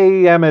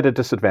am at a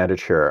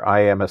disadvantage here. I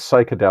am a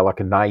psychedelic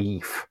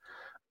naif.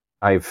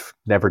 I've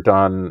never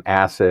done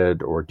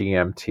acid or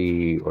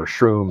DMT or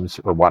shrooms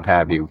or what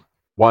have you.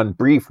 One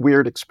brief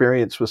weird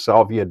experience with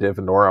Salvia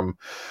divinorum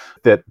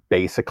that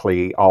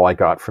basically all I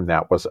got from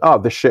that was, oh,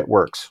 this shit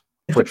works,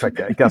 which I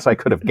guess I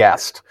could have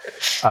guessed.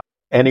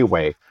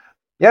 Anyway,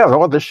 yeah,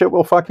 well, this shit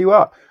will fuck you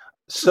up.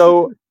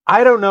 So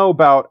I don't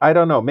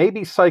know,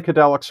 maybe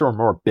psychedelics are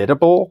more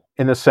biddable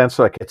in the sense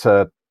like it's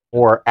a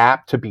more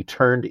apt to be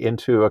turned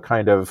into a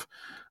kind of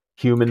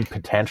human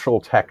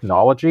potential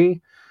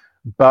technology.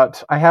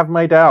 But I have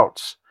my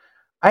doubts.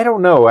 I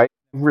don't know. I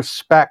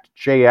respect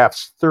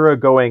JF's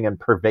thoroughgoing and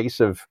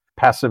pervasive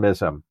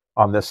pessimism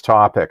on this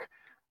topic.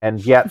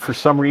 And yet, for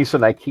some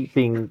reason, I keep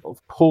being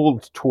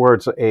pulled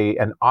towards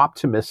an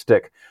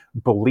optimistic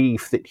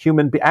belief that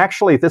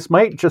actually, this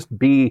might just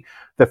be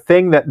the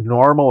thing that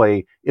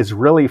normally is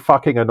really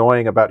fucking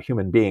annoying about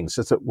human beings,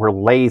 is that we're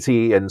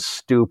lazy and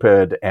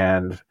stupid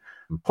and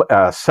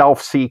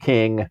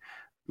self-seeking,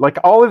 like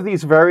all of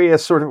these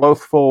various sort of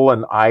loathful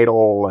and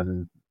idle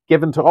and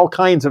given to all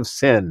kinds of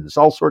sins,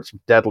 all sorts of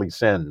deadly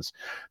sins.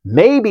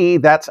 Maybe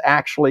that's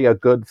actually a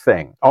good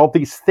thing. All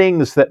these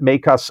things that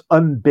make us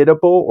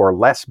unbiddable or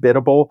less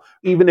biddable,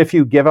 even if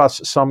you give us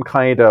some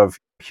kind of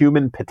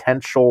human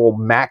potential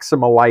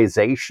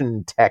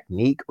maximalization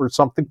technique or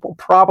something, we'll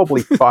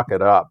probably fuck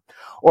it up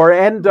or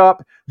end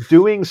up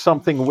doing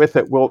something with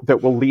it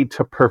that will lead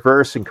to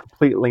perverse and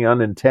completely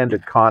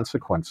unintended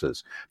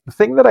consequences. The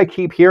thing that I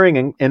keep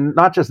hearing in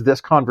not just this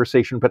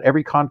conversation, but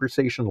every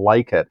conversation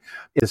like it,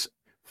 is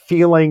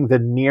feeling the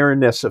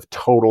nearness of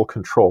total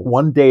control.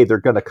 One day they're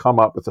going to come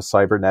up with a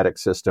cybernetic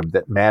system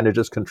that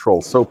manages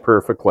control so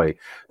perfectly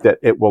that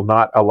it will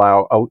not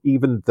allow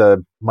even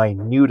the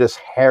minutest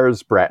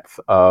hair's breadth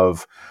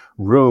of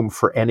room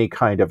for any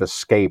kind of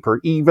escape or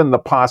even the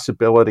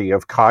possibility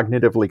of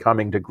cognitively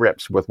coming to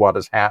grips with what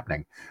is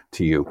happening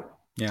to you.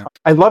 Yeah.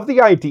 I love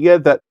the idea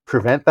that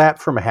prevent that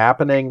from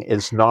happening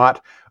is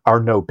not our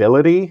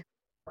nobility,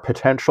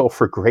 potential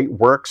for great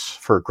works,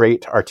 for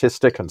great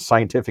artistic and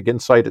scientific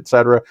insight,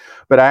 etc.,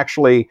 but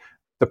actually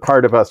the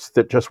part of us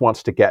that just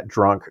wants to get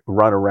drunk,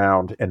 run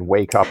around, and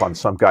wake up on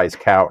some guy's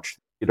couch.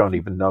 You don't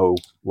even know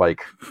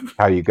like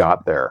how you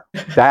got there.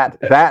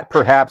 That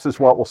perhaps is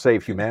what will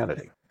save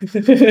humanity.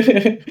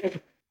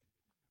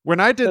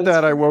 When I did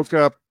that, I woke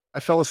up, I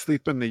fell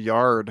asleep in the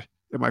yard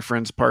at my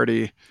friend's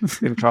party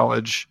in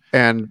college,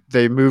 and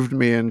they moved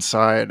me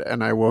inside,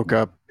 and I woke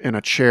up in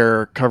a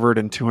chair covered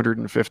in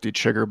 250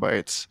 chigger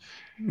bites.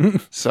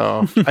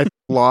 So I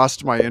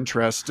lost my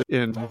interest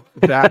in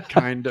that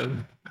kind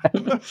of...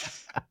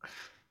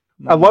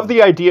 I love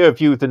the idea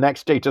of you the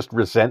next day just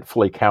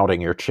resentfully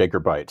counting your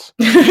chigger bites.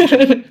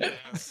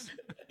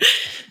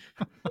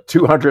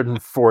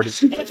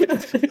 240,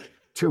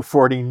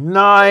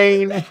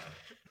 249.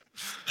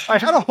 I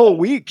had a whole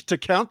week to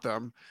count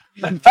them.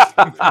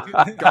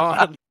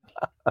 God.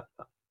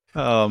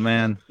 Oh,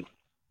 man.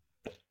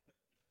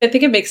 I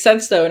think it makes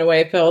sense, though, in a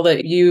way, Phil,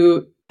 that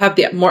you have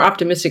the more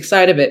optimistic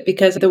side of it,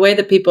 because the way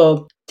that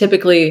people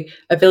typically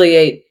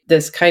affiliate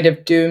this kind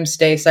of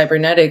doomsday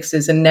cybernetics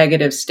is a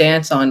negative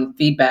stance on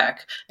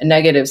feedback, a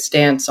negative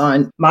stance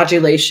on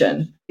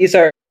modulation. These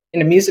are,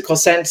 in a musical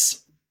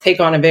sense, take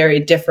on a very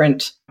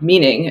different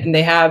meaning, and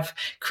they have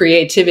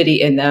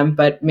creativity in them,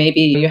 but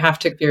maybe you have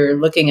to, if you're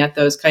looking at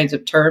those kinds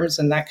of terms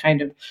and that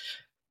kind of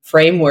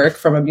framework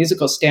from a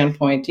musical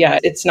standpoint,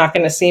 it's not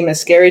going to seem as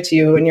scary to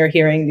you when you're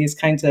hearing these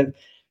kinds of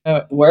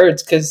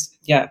words, because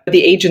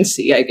the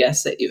agency, I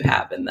guess, that you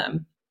have in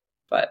them,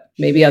 but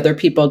maybe other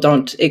people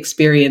don't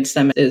experience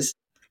them as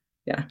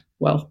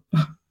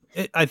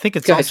I think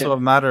it's also a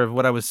matter of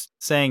what I was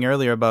saying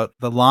earlier about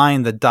the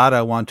line that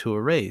Dada want to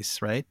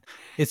erase, right?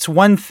 It's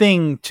one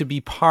thing to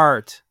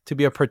to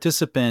be a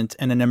participant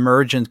in an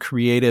emergent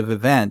creative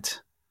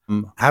event,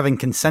 having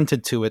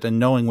consented to it and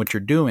knowing what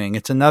you're doing.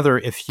 It's another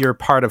if you're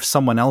part of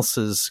someone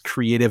else's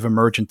creative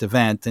emergent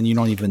event and you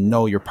don't even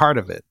know you're part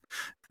of it.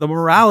 The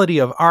morality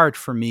of art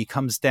for me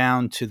comes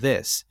down to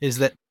this, is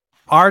that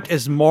art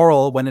is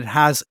moral when it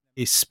has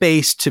a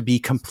space to be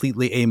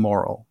completely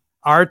amoral.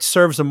 Art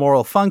serves a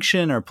moral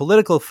function or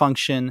political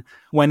function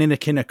when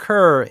it can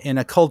occur in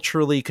a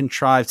culturally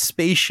contrived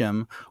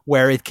spatium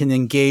where it can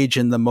engage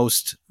in the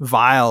most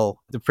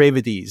vile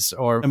depravities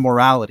or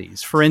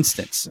immoralities. For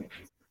instance,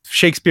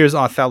 Shakespeare's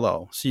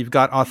Othello. So you've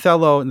got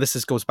Othello, and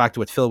goes back to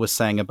what Phil was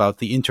saying about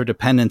the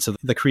interdependence of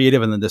the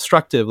creative and the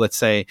destructive, let's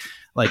say,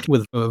 like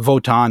with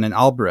Wotan and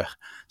Albrecht.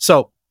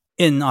 So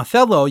in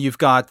Othello, you've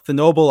got the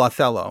noble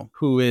Othello,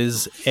 who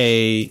is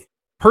a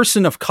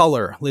person of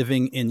color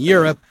living in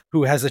Europe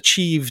who has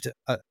achieved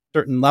a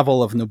certain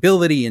level of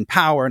nobility and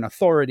power and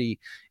authority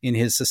in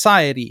his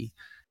society,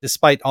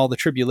 despite all the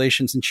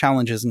tribulations and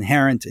challenges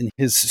inherent in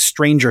his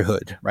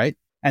strangerhood, right?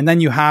 And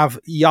then you have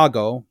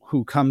Iago,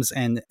 who comes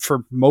and,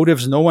 for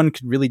motives no one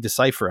could really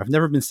decipher. I've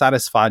never been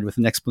satisfied with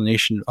an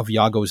explanation of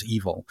Iago's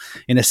evil.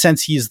 In a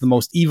sense, he is the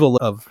most evil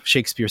of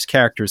Shakespeare's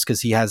characters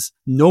because he has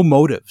no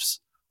motives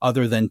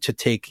other than to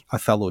take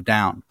Othello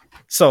down.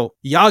 So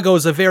Iago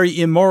is a very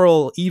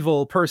immoral,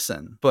 evil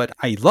person, but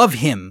I love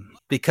him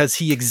because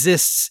he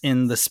exists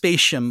in the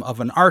spatium of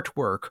an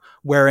artwork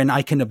wherein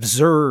I can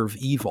observe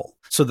evil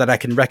so that I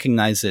can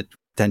recognize it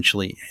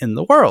potentially in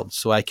the world.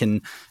 So I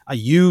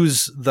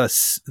use the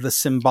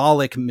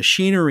symbolic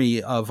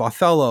machinery of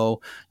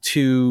Othello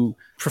to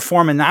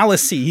perform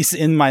analyses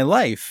in my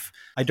life.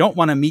 I don't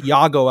want to meet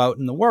Iago out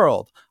in the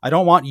world. I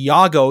don't want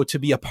Iago to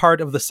be a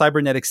part of the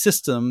cybernetic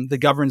system that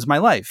governs my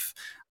life.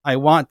 I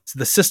want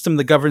the system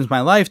that governs my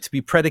life to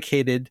be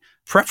predicated,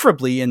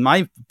 preferably, in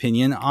my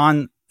opinion,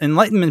 on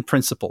Enlightenment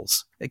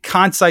principles.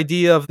 Kant's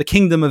idea of the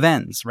kingdom of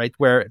ends, right?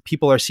 Where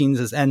people are seen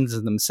as ends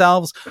in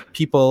themselves.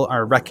 People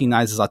are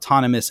recognized as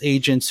autonomous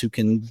agents who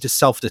can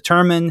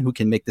self-determine, who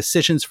can make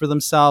decisions for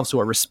themselves, who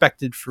are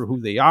respected for who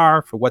they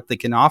are, for what they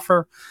can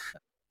offer.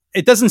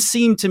 It doesn't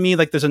seem to me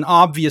like there's an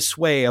obvious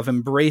way of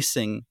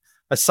embracing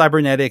a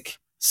cybernetic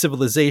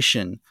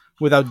civilization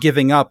without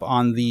giving up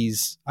on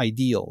these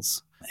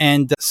ideals.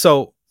 And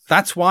so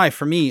that's why,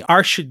 for me,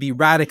 art should be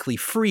radically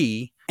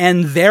free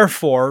and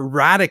therefore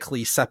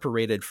radically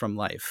separated from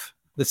life.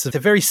 This is a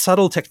very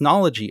subtle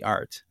technology,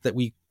 art, that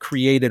we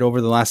created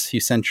over the last few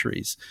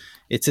centuries.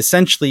 It's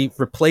essentially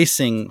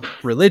replacing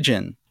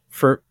religion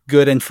for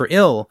good and for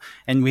ill.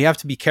 And we have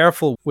to be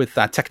careful with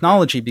that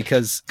technology,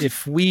 because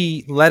if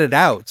we let it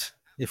out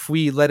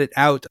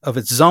of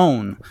its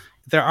zone,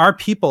 there are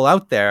people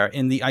out there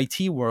in the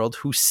IT world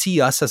who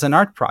see us as an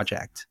art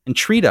project and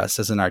treat us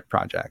as an art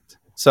project.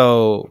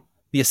 So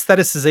the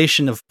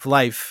aestheticization of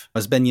life,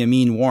 as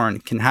Benjamin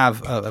warned, can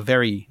have a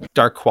very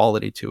dark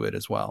quality to it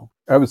as well.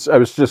 I was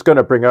just going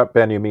to bring up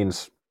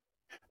Benjamin's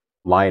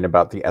line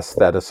about the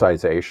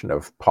aestheticization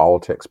of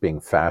politics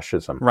being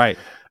fascism, right?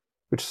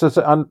 Which is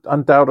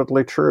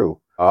undoubtedly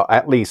true.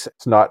 At least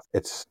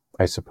it's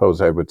I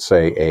suppose I would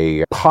say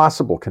a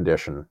possible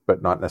condition,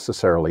 but not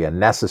necessarily a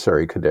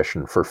necessary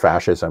condition for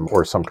fascism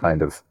or some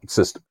kind of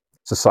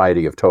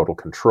society of total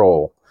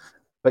control.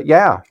 But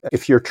yeah,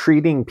 if you're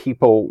treating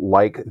people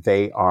like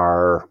they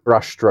are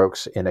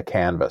brushstrokes in a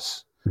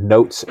canvas,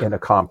 notes in a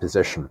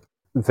composition,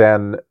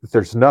 then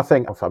there's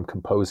nothing, if I'm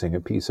composing a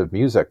piece of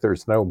music,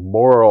 there's no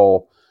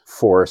moral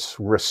force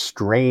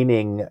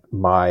restraining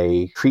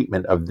my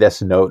treatment of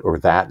this note or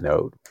that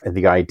note. And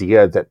the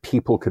idea that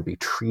people could be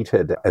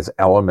treated as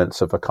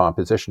elements of a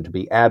composition to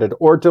be added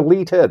or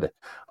deleted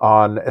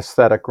on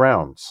aesthetic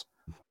grounds.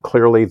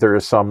 Clearly, there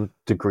is some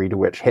degree to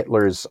which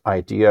Hitler's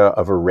idea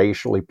of a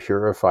racially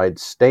purified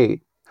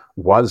state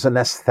was an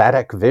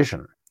aesthetic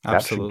vision. Absolutely.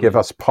 That should give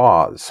us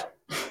pause.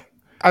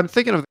 I'm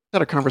thinking of, I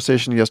had a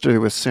conversation yesterday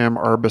with Sam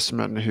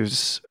Arbusman,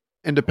 who's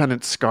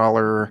independent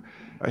scholar.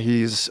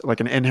 He's like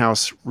an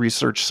in-house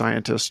research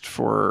scientist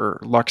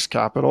for Lux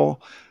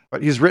Capital.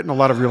 But he's written a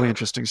lot of really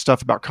interesting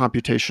stuff about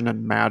computation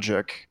and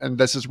magic. And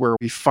this is where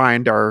we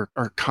find our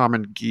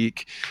common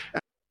geek. I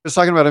was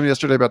talking about him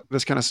yesterday about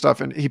this kind of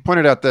stuff. And he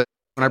pointed out that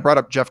when I brought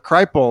up Jeff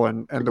Kripal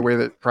and the way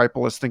that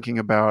Kripal is thinking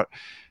about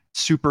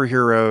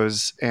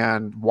superheroes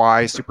and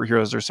why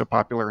superheroes are so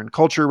popular in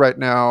culture right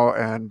now,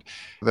 and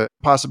the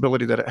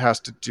possibility that it has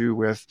to do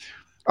with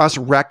us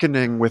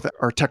reckoning with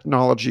our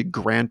technology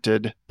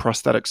granted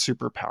prosthetic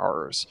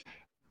superpowers,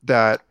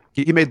 that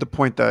he made the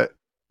point that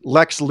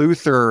Lex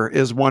Luthor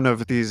is one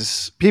of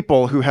these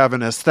people who have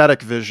an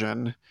aesthetic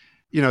vision,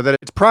 that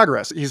it's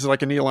progress. He's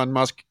like an Elon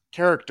Musk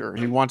character.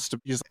 He wants to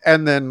be,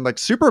 and then like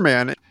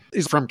Superman,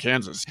 he's from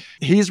Kansas.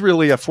 He's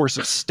really a force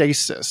of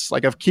stasis,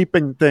 like of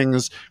keeping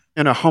things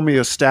in a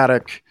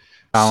homeostatic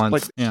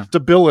balance, like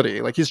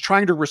stability. Like he's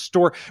trying to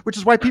restore, which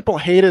is why people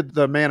hated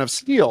the Man of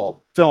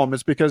Steel film,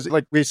 is because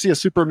like we see a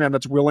Superman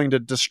that's willing to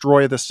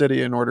destroy the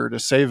city in order to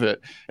save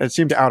it. And it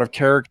seemed out of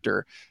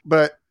character.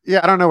 But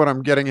yeah, I don't know what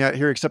I'm getting at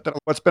here, except that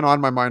what's been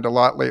on my mind a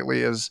lot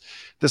lately is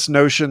this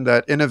notion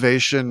that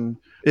innovation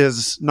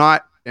is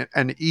not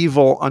an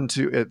evil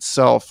unto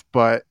itself,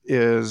 but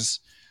is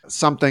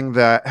something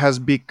that has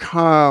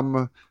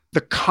become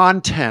the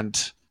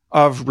content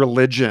of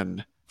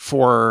religion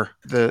for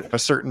a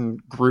certain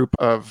group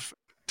of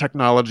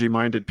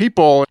technology-minded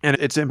people, and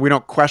we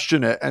don't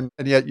question it. And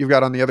yet you've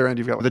got on the other end,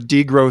 you've got the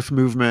degrowth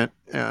movement.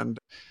 And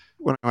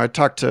when I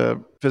talked to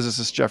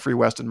physicists Jeffrey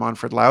West and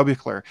Manfred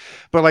Laubichler,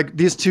 but like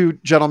these two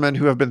gentlemen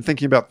who have been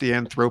thinking about the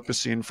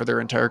Anthropocene for their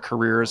entire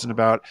careers and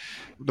about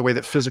the way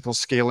that physical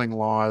scaling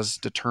laws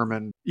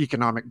determine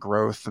economic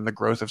growth and the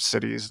growth of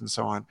cities and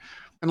so on.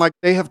 And like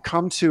they have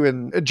come to,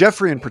 and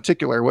Jeffrey in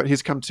particular, what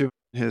he's come to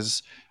in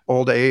his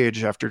old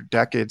age after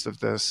decades of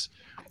this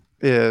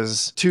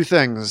is two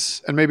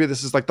things. And maybe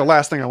this is like the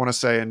last thing I want to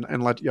say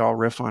and let y'all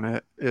riff on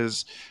it,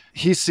 is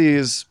he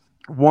sees,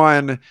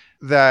 one,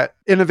 that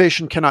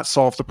innovation cannot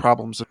solve the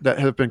problems that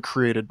have been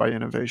created by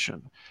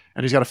innovation.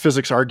 And he's got a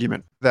physics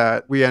argument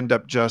that we end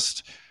up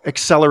just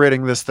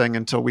accelerating this thing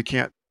until we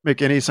can't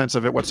make any sense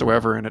of it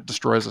whatsoever, and it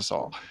destroys us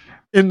all.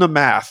 In the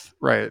math,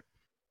 right?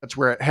 That's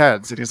where it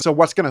heads. And so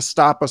what's going to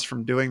stop us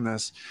from doing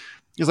this?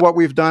 Is what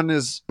we've done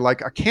is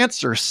like a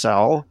cancer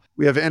cell.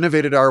 We have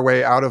innovated our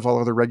way out of all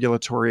of the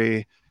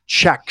regulatory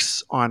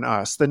checks on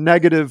us, the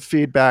negative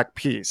feedback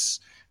piece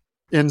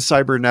in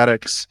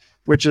cybernetics,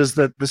 which is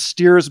that the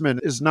steersman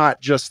is not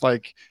just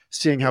like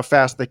seeing how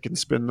fast they can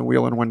spin the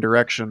wheel in one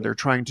direction. They're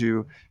trying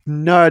to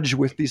nudge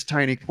with these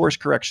tiny course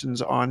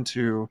corrections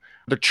onto,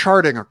 they're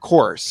charting a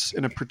course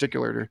in a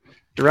particular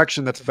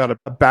direction that's about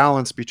a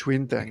balance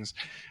between things.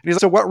 And he's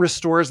like, so what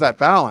restores that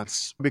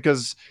balance?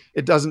 Because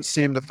it doesn't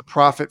seem that the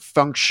profit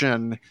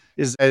function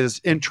is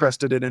as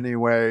interested in any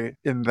way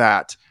in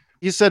that.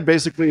 He said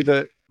basically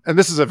that, and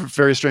this is a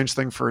very strange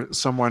thing for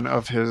someone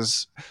of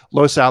his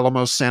Los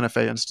Alamos Santa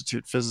Fe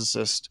Institute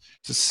physicist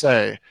to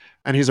say,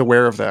 and he's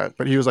aware of that.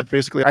 But he was like,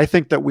 basically, I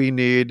think that we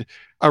need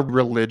a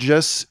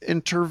religious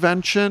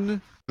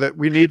intervention, that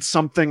we need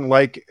something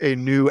like a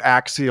new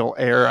axial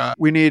era.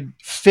 We need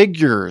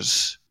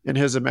figures in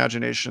his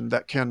imagination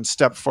that can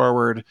step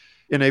forward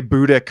in a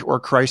Buddhic or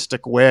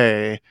Christic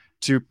way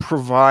to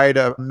provide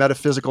a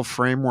metaphysical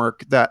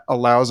framework that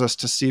allows us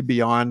to see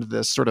beyond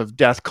this sort of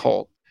death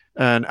cult.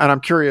 And I'm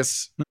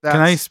curious.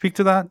 Can I speak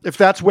to that? If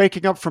that's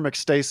waking up from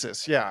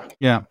ecstasis, yeah.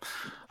 Yeah.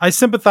 I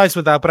sympathize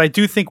with that, but I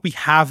do think we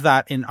have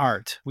that in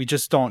art. We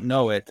just don't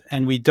know it.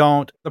 And we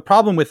don't. The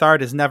problem with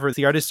art is never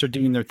the artists are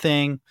doing their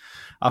thing.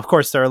 Of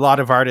course, there are a lot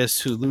of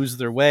artists who lose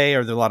their way,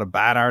 or there are a lot of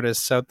bad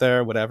artists out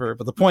there, whatever.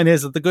 But the point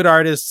is that the good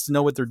artists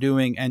know what they're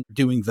doing and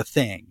doing the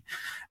thing.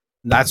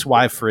 That's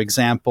why, for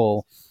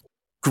example,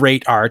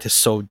 great art is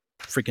so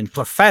freaking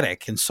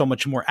prophetic and so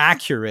much more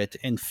accurate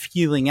in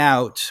feeling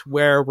out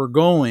where we're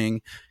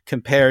going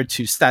compared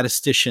to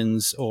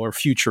statisticians or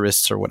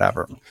futurists or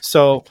whatever.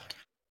 So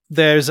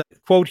there's a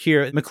quote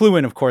here.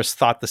 McLuhan, of course,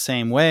 thought the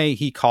same way.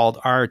 He called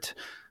art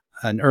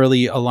an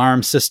early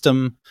alarm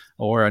system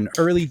or an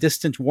early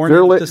distant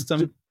warning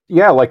system.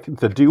 Yeah, like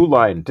the DEW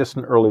line,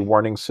 distant early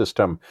warning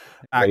system,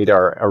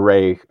 radar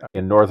array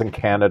in northern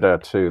Canada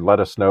to let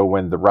us know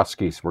when the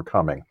Ruskies were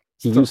coming.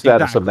 He used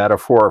that as a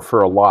metaphor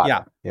for a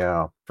lot.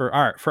 Yeah. For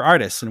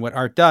artists and what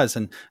art does.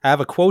 And I have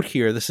a quote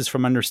here. This is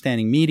from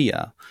Understanding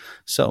Media.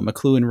 So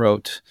McLuhan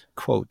wrote,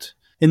 quote,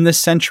 "In this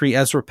century,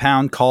 Ezra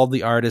Pound called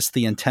the artist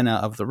the antenna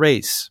of the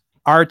race.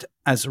 Art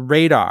as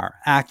radar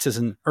acts as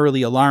an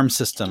early alarm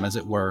system, as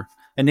it were,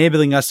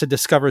 enabling us to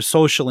discover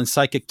social and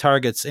psychic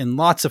targets in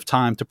lots of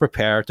time to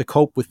prepare to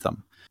cope with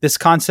them. This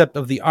concept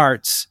of the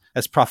arts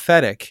as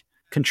prophetic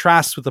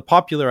contrasts with the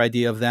popular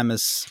idea of them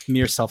as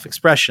mere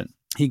self-expression."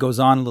 He goes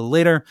on a little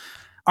later.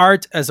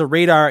 "Art as a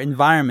radar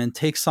environment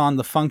takes on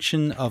the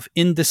function of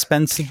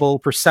indispensable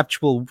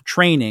perceptual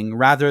training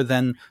rather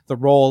than the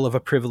role of a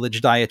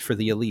privileged diet for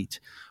the elite.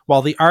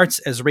 While the arts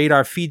as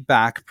radar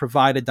feedback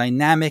provide a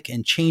dynamic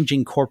and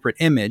changing corporate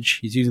image,"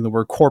 he's using the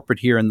word corporate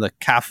here in the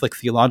Catholic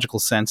theological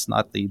sense,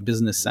 not the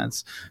business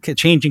sense,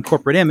 changing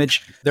corporate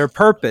image, their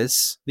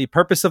purpose, the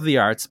purpose of the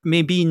arts,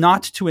 may be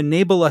not to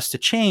enable us to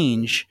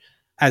change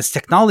as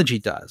technology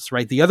does,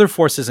 right? The other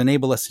forces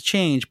enable us to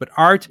change, but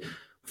art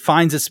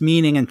finds its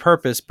meaning and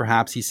purpose,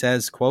 perhaps, he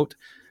says, quote,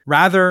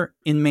 "rather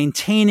in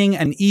maintaining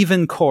an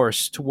even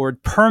course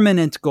toward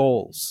permanent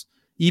goals,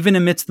 even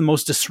amidst the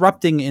most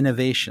disrupting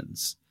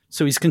innovations."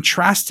 So he's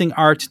contrasting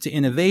art to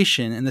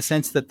innovation in the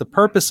sense that the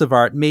purpose of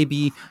art may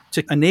be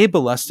to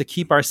enable us to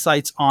keep our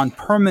sights on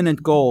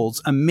permanent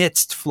goals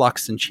amidst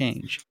flux and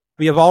change.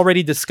 "We have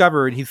already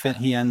discovered,"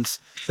 he ends,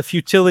 "the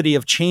futility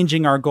of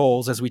changing our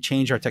goals as we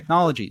change our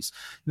technologies."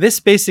 This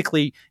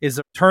basically is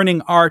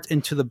turning art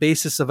into the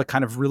basis of a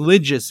kind of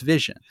religious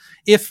vision.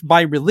 If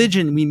by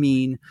religion we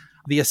mean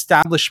the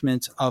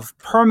establishment of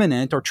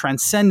permanent or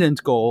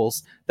transcendent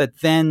goals that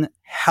then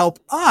help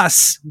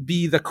us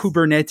be the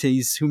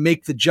Kubernetes who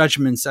make the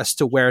judgments as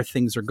to where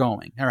things are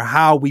going or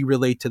how we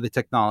relate to the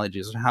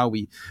technologies and how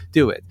we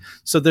do it.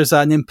 So there's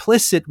an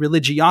implicit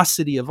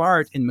religiosity of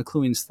art in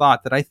McLuhan's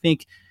thought that I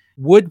think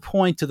would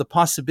point to the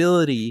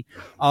possibility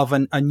of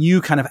a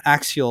new kind of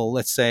axial,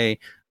 let's say,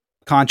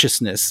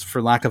 consciousness,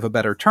 for lack of a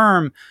better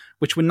term,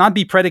 which would not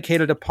be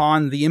predicated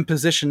upon the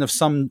imposition of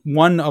some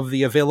one of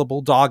the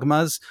available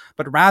dogmas,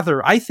 but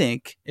rather, I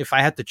think, if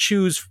I had to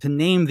choose to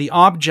name the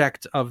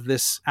object of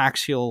this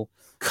axial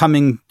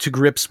coming to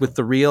grips with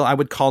the real, I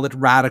would call it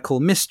radical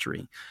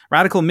mystery.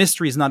 Radical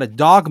mystery is not a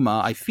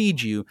dogma I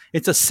feed you.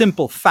 It's a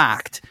simple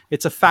fact.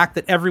 It's a fact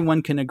that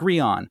everyone can agree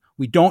on.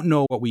 We don't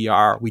know what we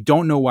are. We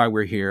don't know why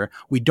we're here.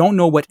 We don't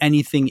know what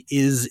anything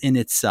is in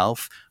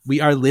itself.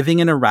 We are living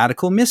in a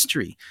radical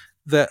mystery.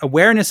 The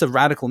awareness of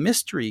radical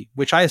mystery,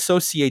 which I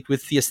associate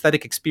with the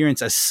aesthetic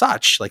experience as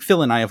such, like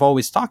Phil and I have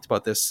always talked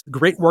about this,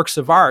 great works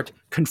of art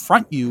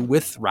confront you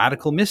with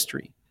radical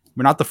mystery.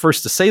 We're not the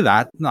first to say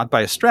that, not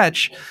by a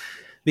stretch.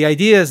 The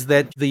idea is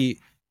that the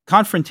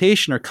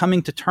confrontation or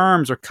coming to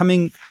terms or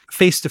coming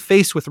face to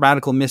face with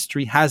radical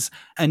mystery has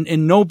an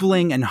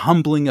ennobling and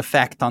humbling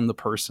effect on the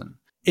person.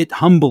 It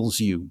humbles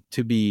you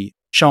to be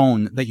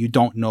shown that you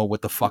don't know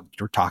what the fuck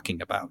you're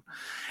talking about.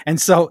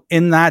 And so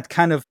in that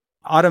kind of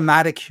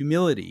automatic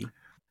humility,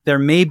 there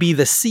may be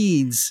the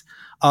seeds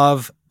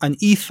of an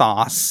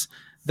ethos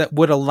that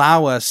would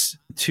allow us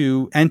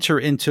to enter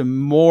into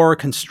more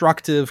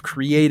constructive,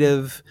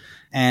 creative,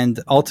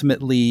 and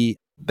ultimately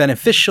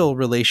beneficial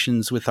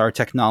relations with our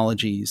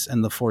technologies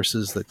and the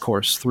forces that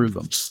course through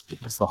them.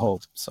 Is the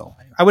hope. So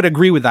I would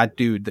agree with that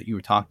dude that you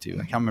were talking to.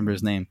 I can't remember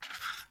his name.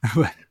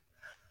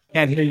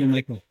 Can't hear you,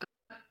 Michael.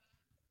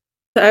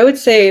 I would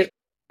say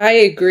I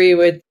agree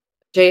with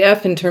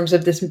JF in terms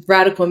of this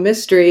radical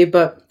mystery,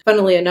 but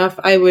funnily enough,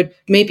 I would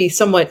maybe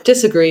somewhat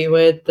disagree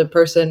with the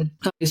person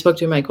you spoke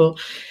to, Michael.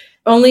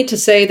 Only to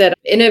say that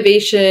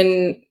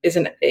innovation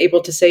isn't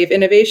able to save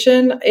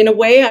innovation. In a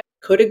way, I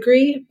could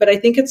agree, but I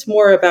think it's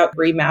more about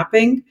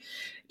remapping.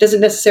 It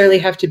doesn't necessarily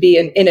have to be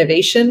an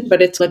innovation,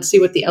 but it's let's see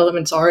what the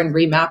elements are and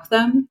remap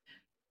them.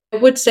 I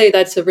would say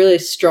that's a really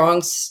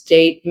strong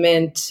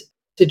statement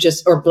to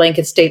just, or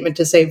blanket statement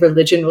to say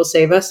religion will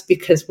save us,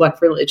 because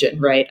what religion,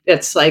 right?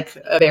 It's like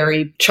a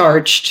very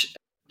charged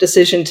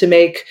decision to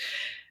make.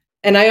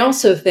 And I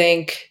also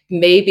think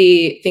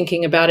maybe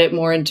thinking about it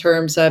more in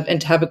terms of,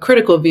 and to have a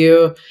critical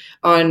view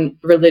on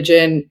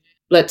religion,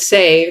 let's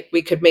say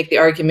we could make the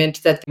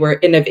argument that we're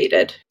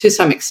innovated to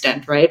some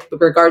extent, right?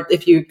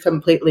 If you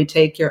completely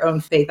take your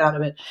own faith out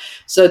of it.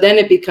 So then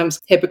it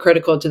becomes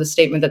hypocritical to the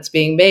statement that's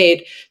being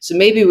made. So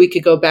maybe we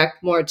could go back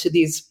more to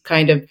these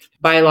kind of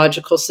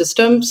biological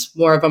systems,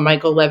 more of a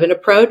Michael Levin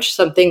approach,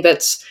 something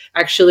that's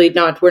actually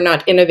we're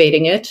not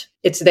innovating it.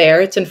 It's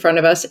there, it's in front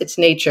of us, it's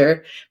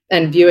nature,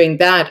 and viewing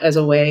that as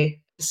a way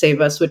to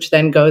save us, which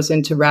then goes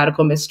into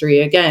radical mystery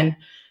again.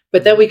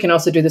 But then we can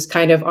also do this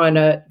kind of on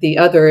the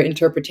other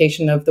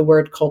interpretation of the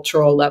word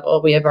cultural level.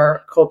 We have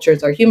our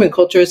cultures, our human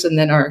cultures, and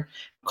then our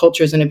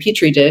cultures in a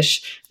petri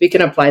dish. We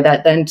can apply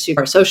that then to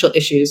our social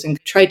issues and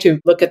try to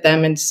look at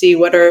them and see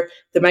what are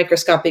the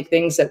microscopic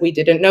things that we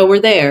didn't know were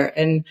there.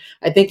 And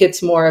I think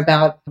it's more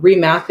about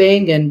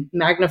remapping and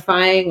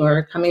magnifying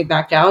or coming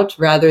back out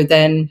rather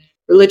than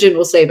religion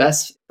will save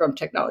us from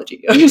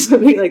technology or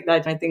something like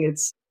that. I think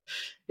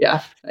I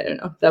don't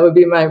know. That would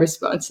be my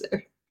response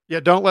there. Yeah,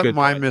 don't let Good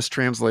my point.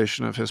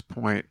 mistranslation of his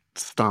point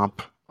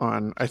stomp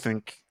on, I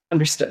think.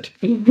 Understood.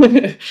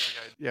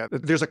 Yeah,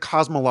 there's a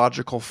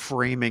cosmological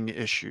framing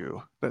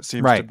issue that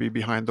seems to be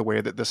behind the way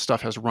that this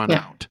stuff has run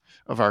out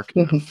of our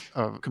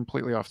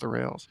completely off the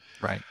rails.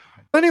 Right.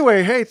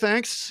 Anyway, hey,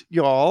 thanks,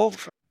 y'all.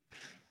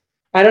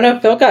 I don't know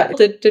if Phil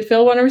did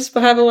Phil want to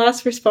have a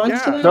last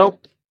response to that?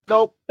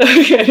 Nope.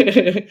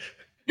 Okay.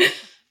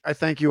 I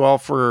thank you all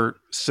for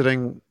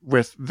sitting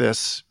with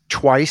this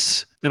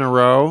twice in a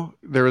row.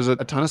 There was a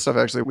ton of stuff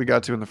actually we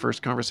got to in the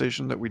first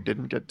conversation that we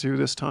didn't get to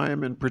this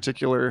time. In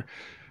particular,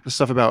 the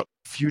stuff about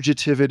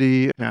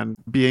fugitivity and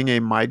being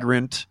a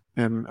migrant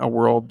in a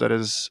world that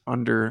is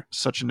under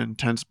such an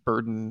intense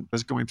burden,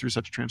 is going through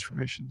such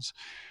transformations.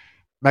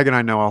 Megan,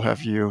 I know I'll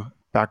have you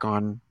back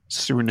on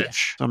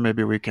soonish, so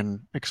maybe we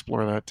can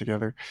explore that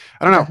together.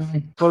 I don't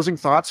know. Closing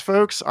thoughts,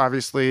 folks.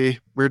 Obviously,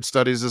 Weird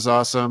Studies is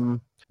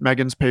awesome.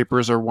 Megan's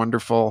papers are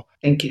wonderful.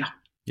 Thank you.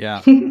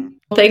 Yeah.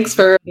 Thanks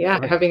for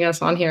having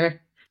us on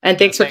here. And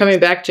thanks for coming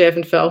back, Jeff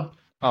and Phil.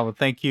 Oh, well,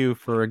 thank you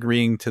for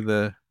agreeing to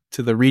the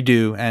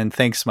redo, and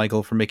thanks,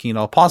 Michael, for making it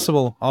all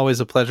possible.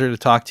 Always a pleasure to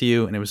talk to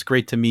you, and it was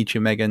great to meet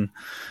you, Megan.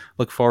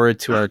 Look forward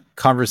to our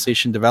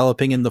conversation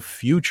developing in the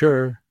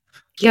future.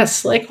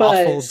 Yes,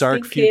 likewise. Awful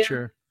dark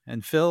future.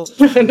 And Phil,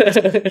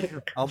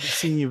 I'll be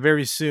seeing you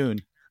very soon.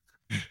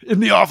 In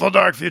the awful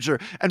dark future.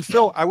 And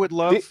Phil, I would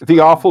love the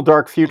awful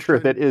dark future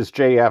that is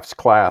JF's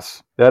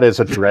class. That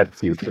is a dread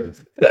future.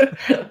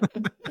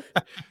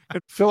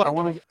 Phil, I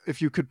want to,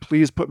 if you could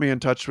please put me in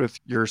touch with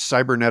your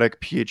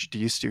cybernetic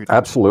PhD student.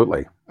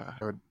 Absolutely.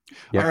 All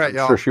Yeah, right,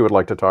 y'all. I'm sure she would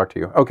like to talk to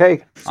you.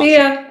 Okay. See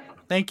ya.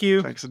 Thank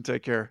you. Thanks and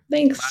take care.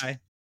 Thanks. Bye.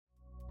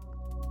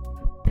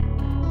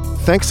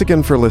 Thanks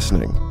again for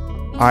listening.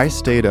 I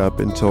stayed up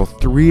until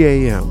 3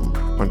 a.m.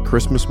 on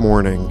Christmas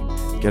morning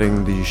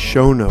getting the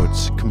show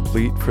notes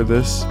complete for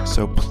this,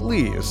 so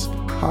please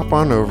hop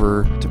on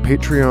over to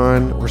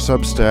Patreon or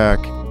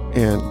Substack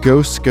and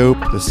go scope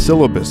the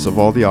syllabus of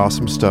all the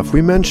awesome stuff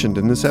we mentioned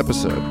in this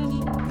episode.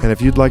 And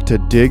if you'd like to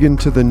dig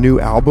into the new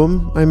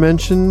album I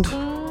mentioned,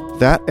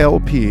 that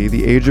LP,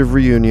 The Age of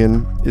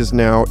Reunion, is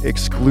now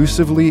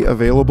exclusively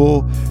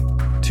available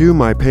to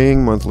my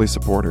paying monthly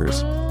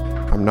supporters.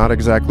 I'm not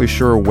exactly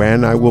sure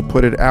when I will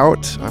put it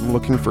out. I'm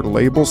looking for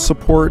label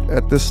support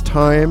at this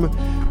time,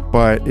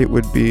 but it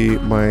would be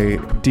my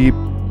deep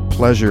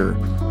pleasure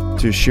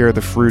to share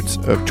the fruits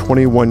of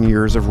 21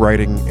 years of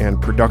writing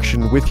and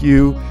production with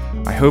you.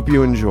 I hope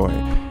you enjoy.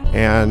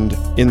 And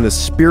in the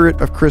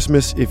spirit of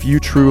Christmas, if you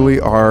truly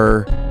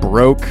are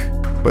broke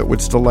but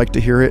would still like to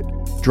hear it,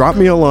 drop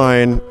me a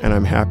line and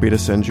I'm happy to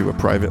send you a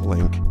private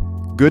link.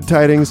 Good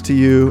tidings to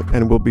you,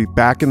 and we'll be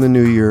back in the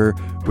new year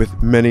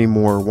with many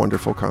more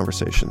wonderful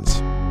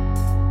conversations.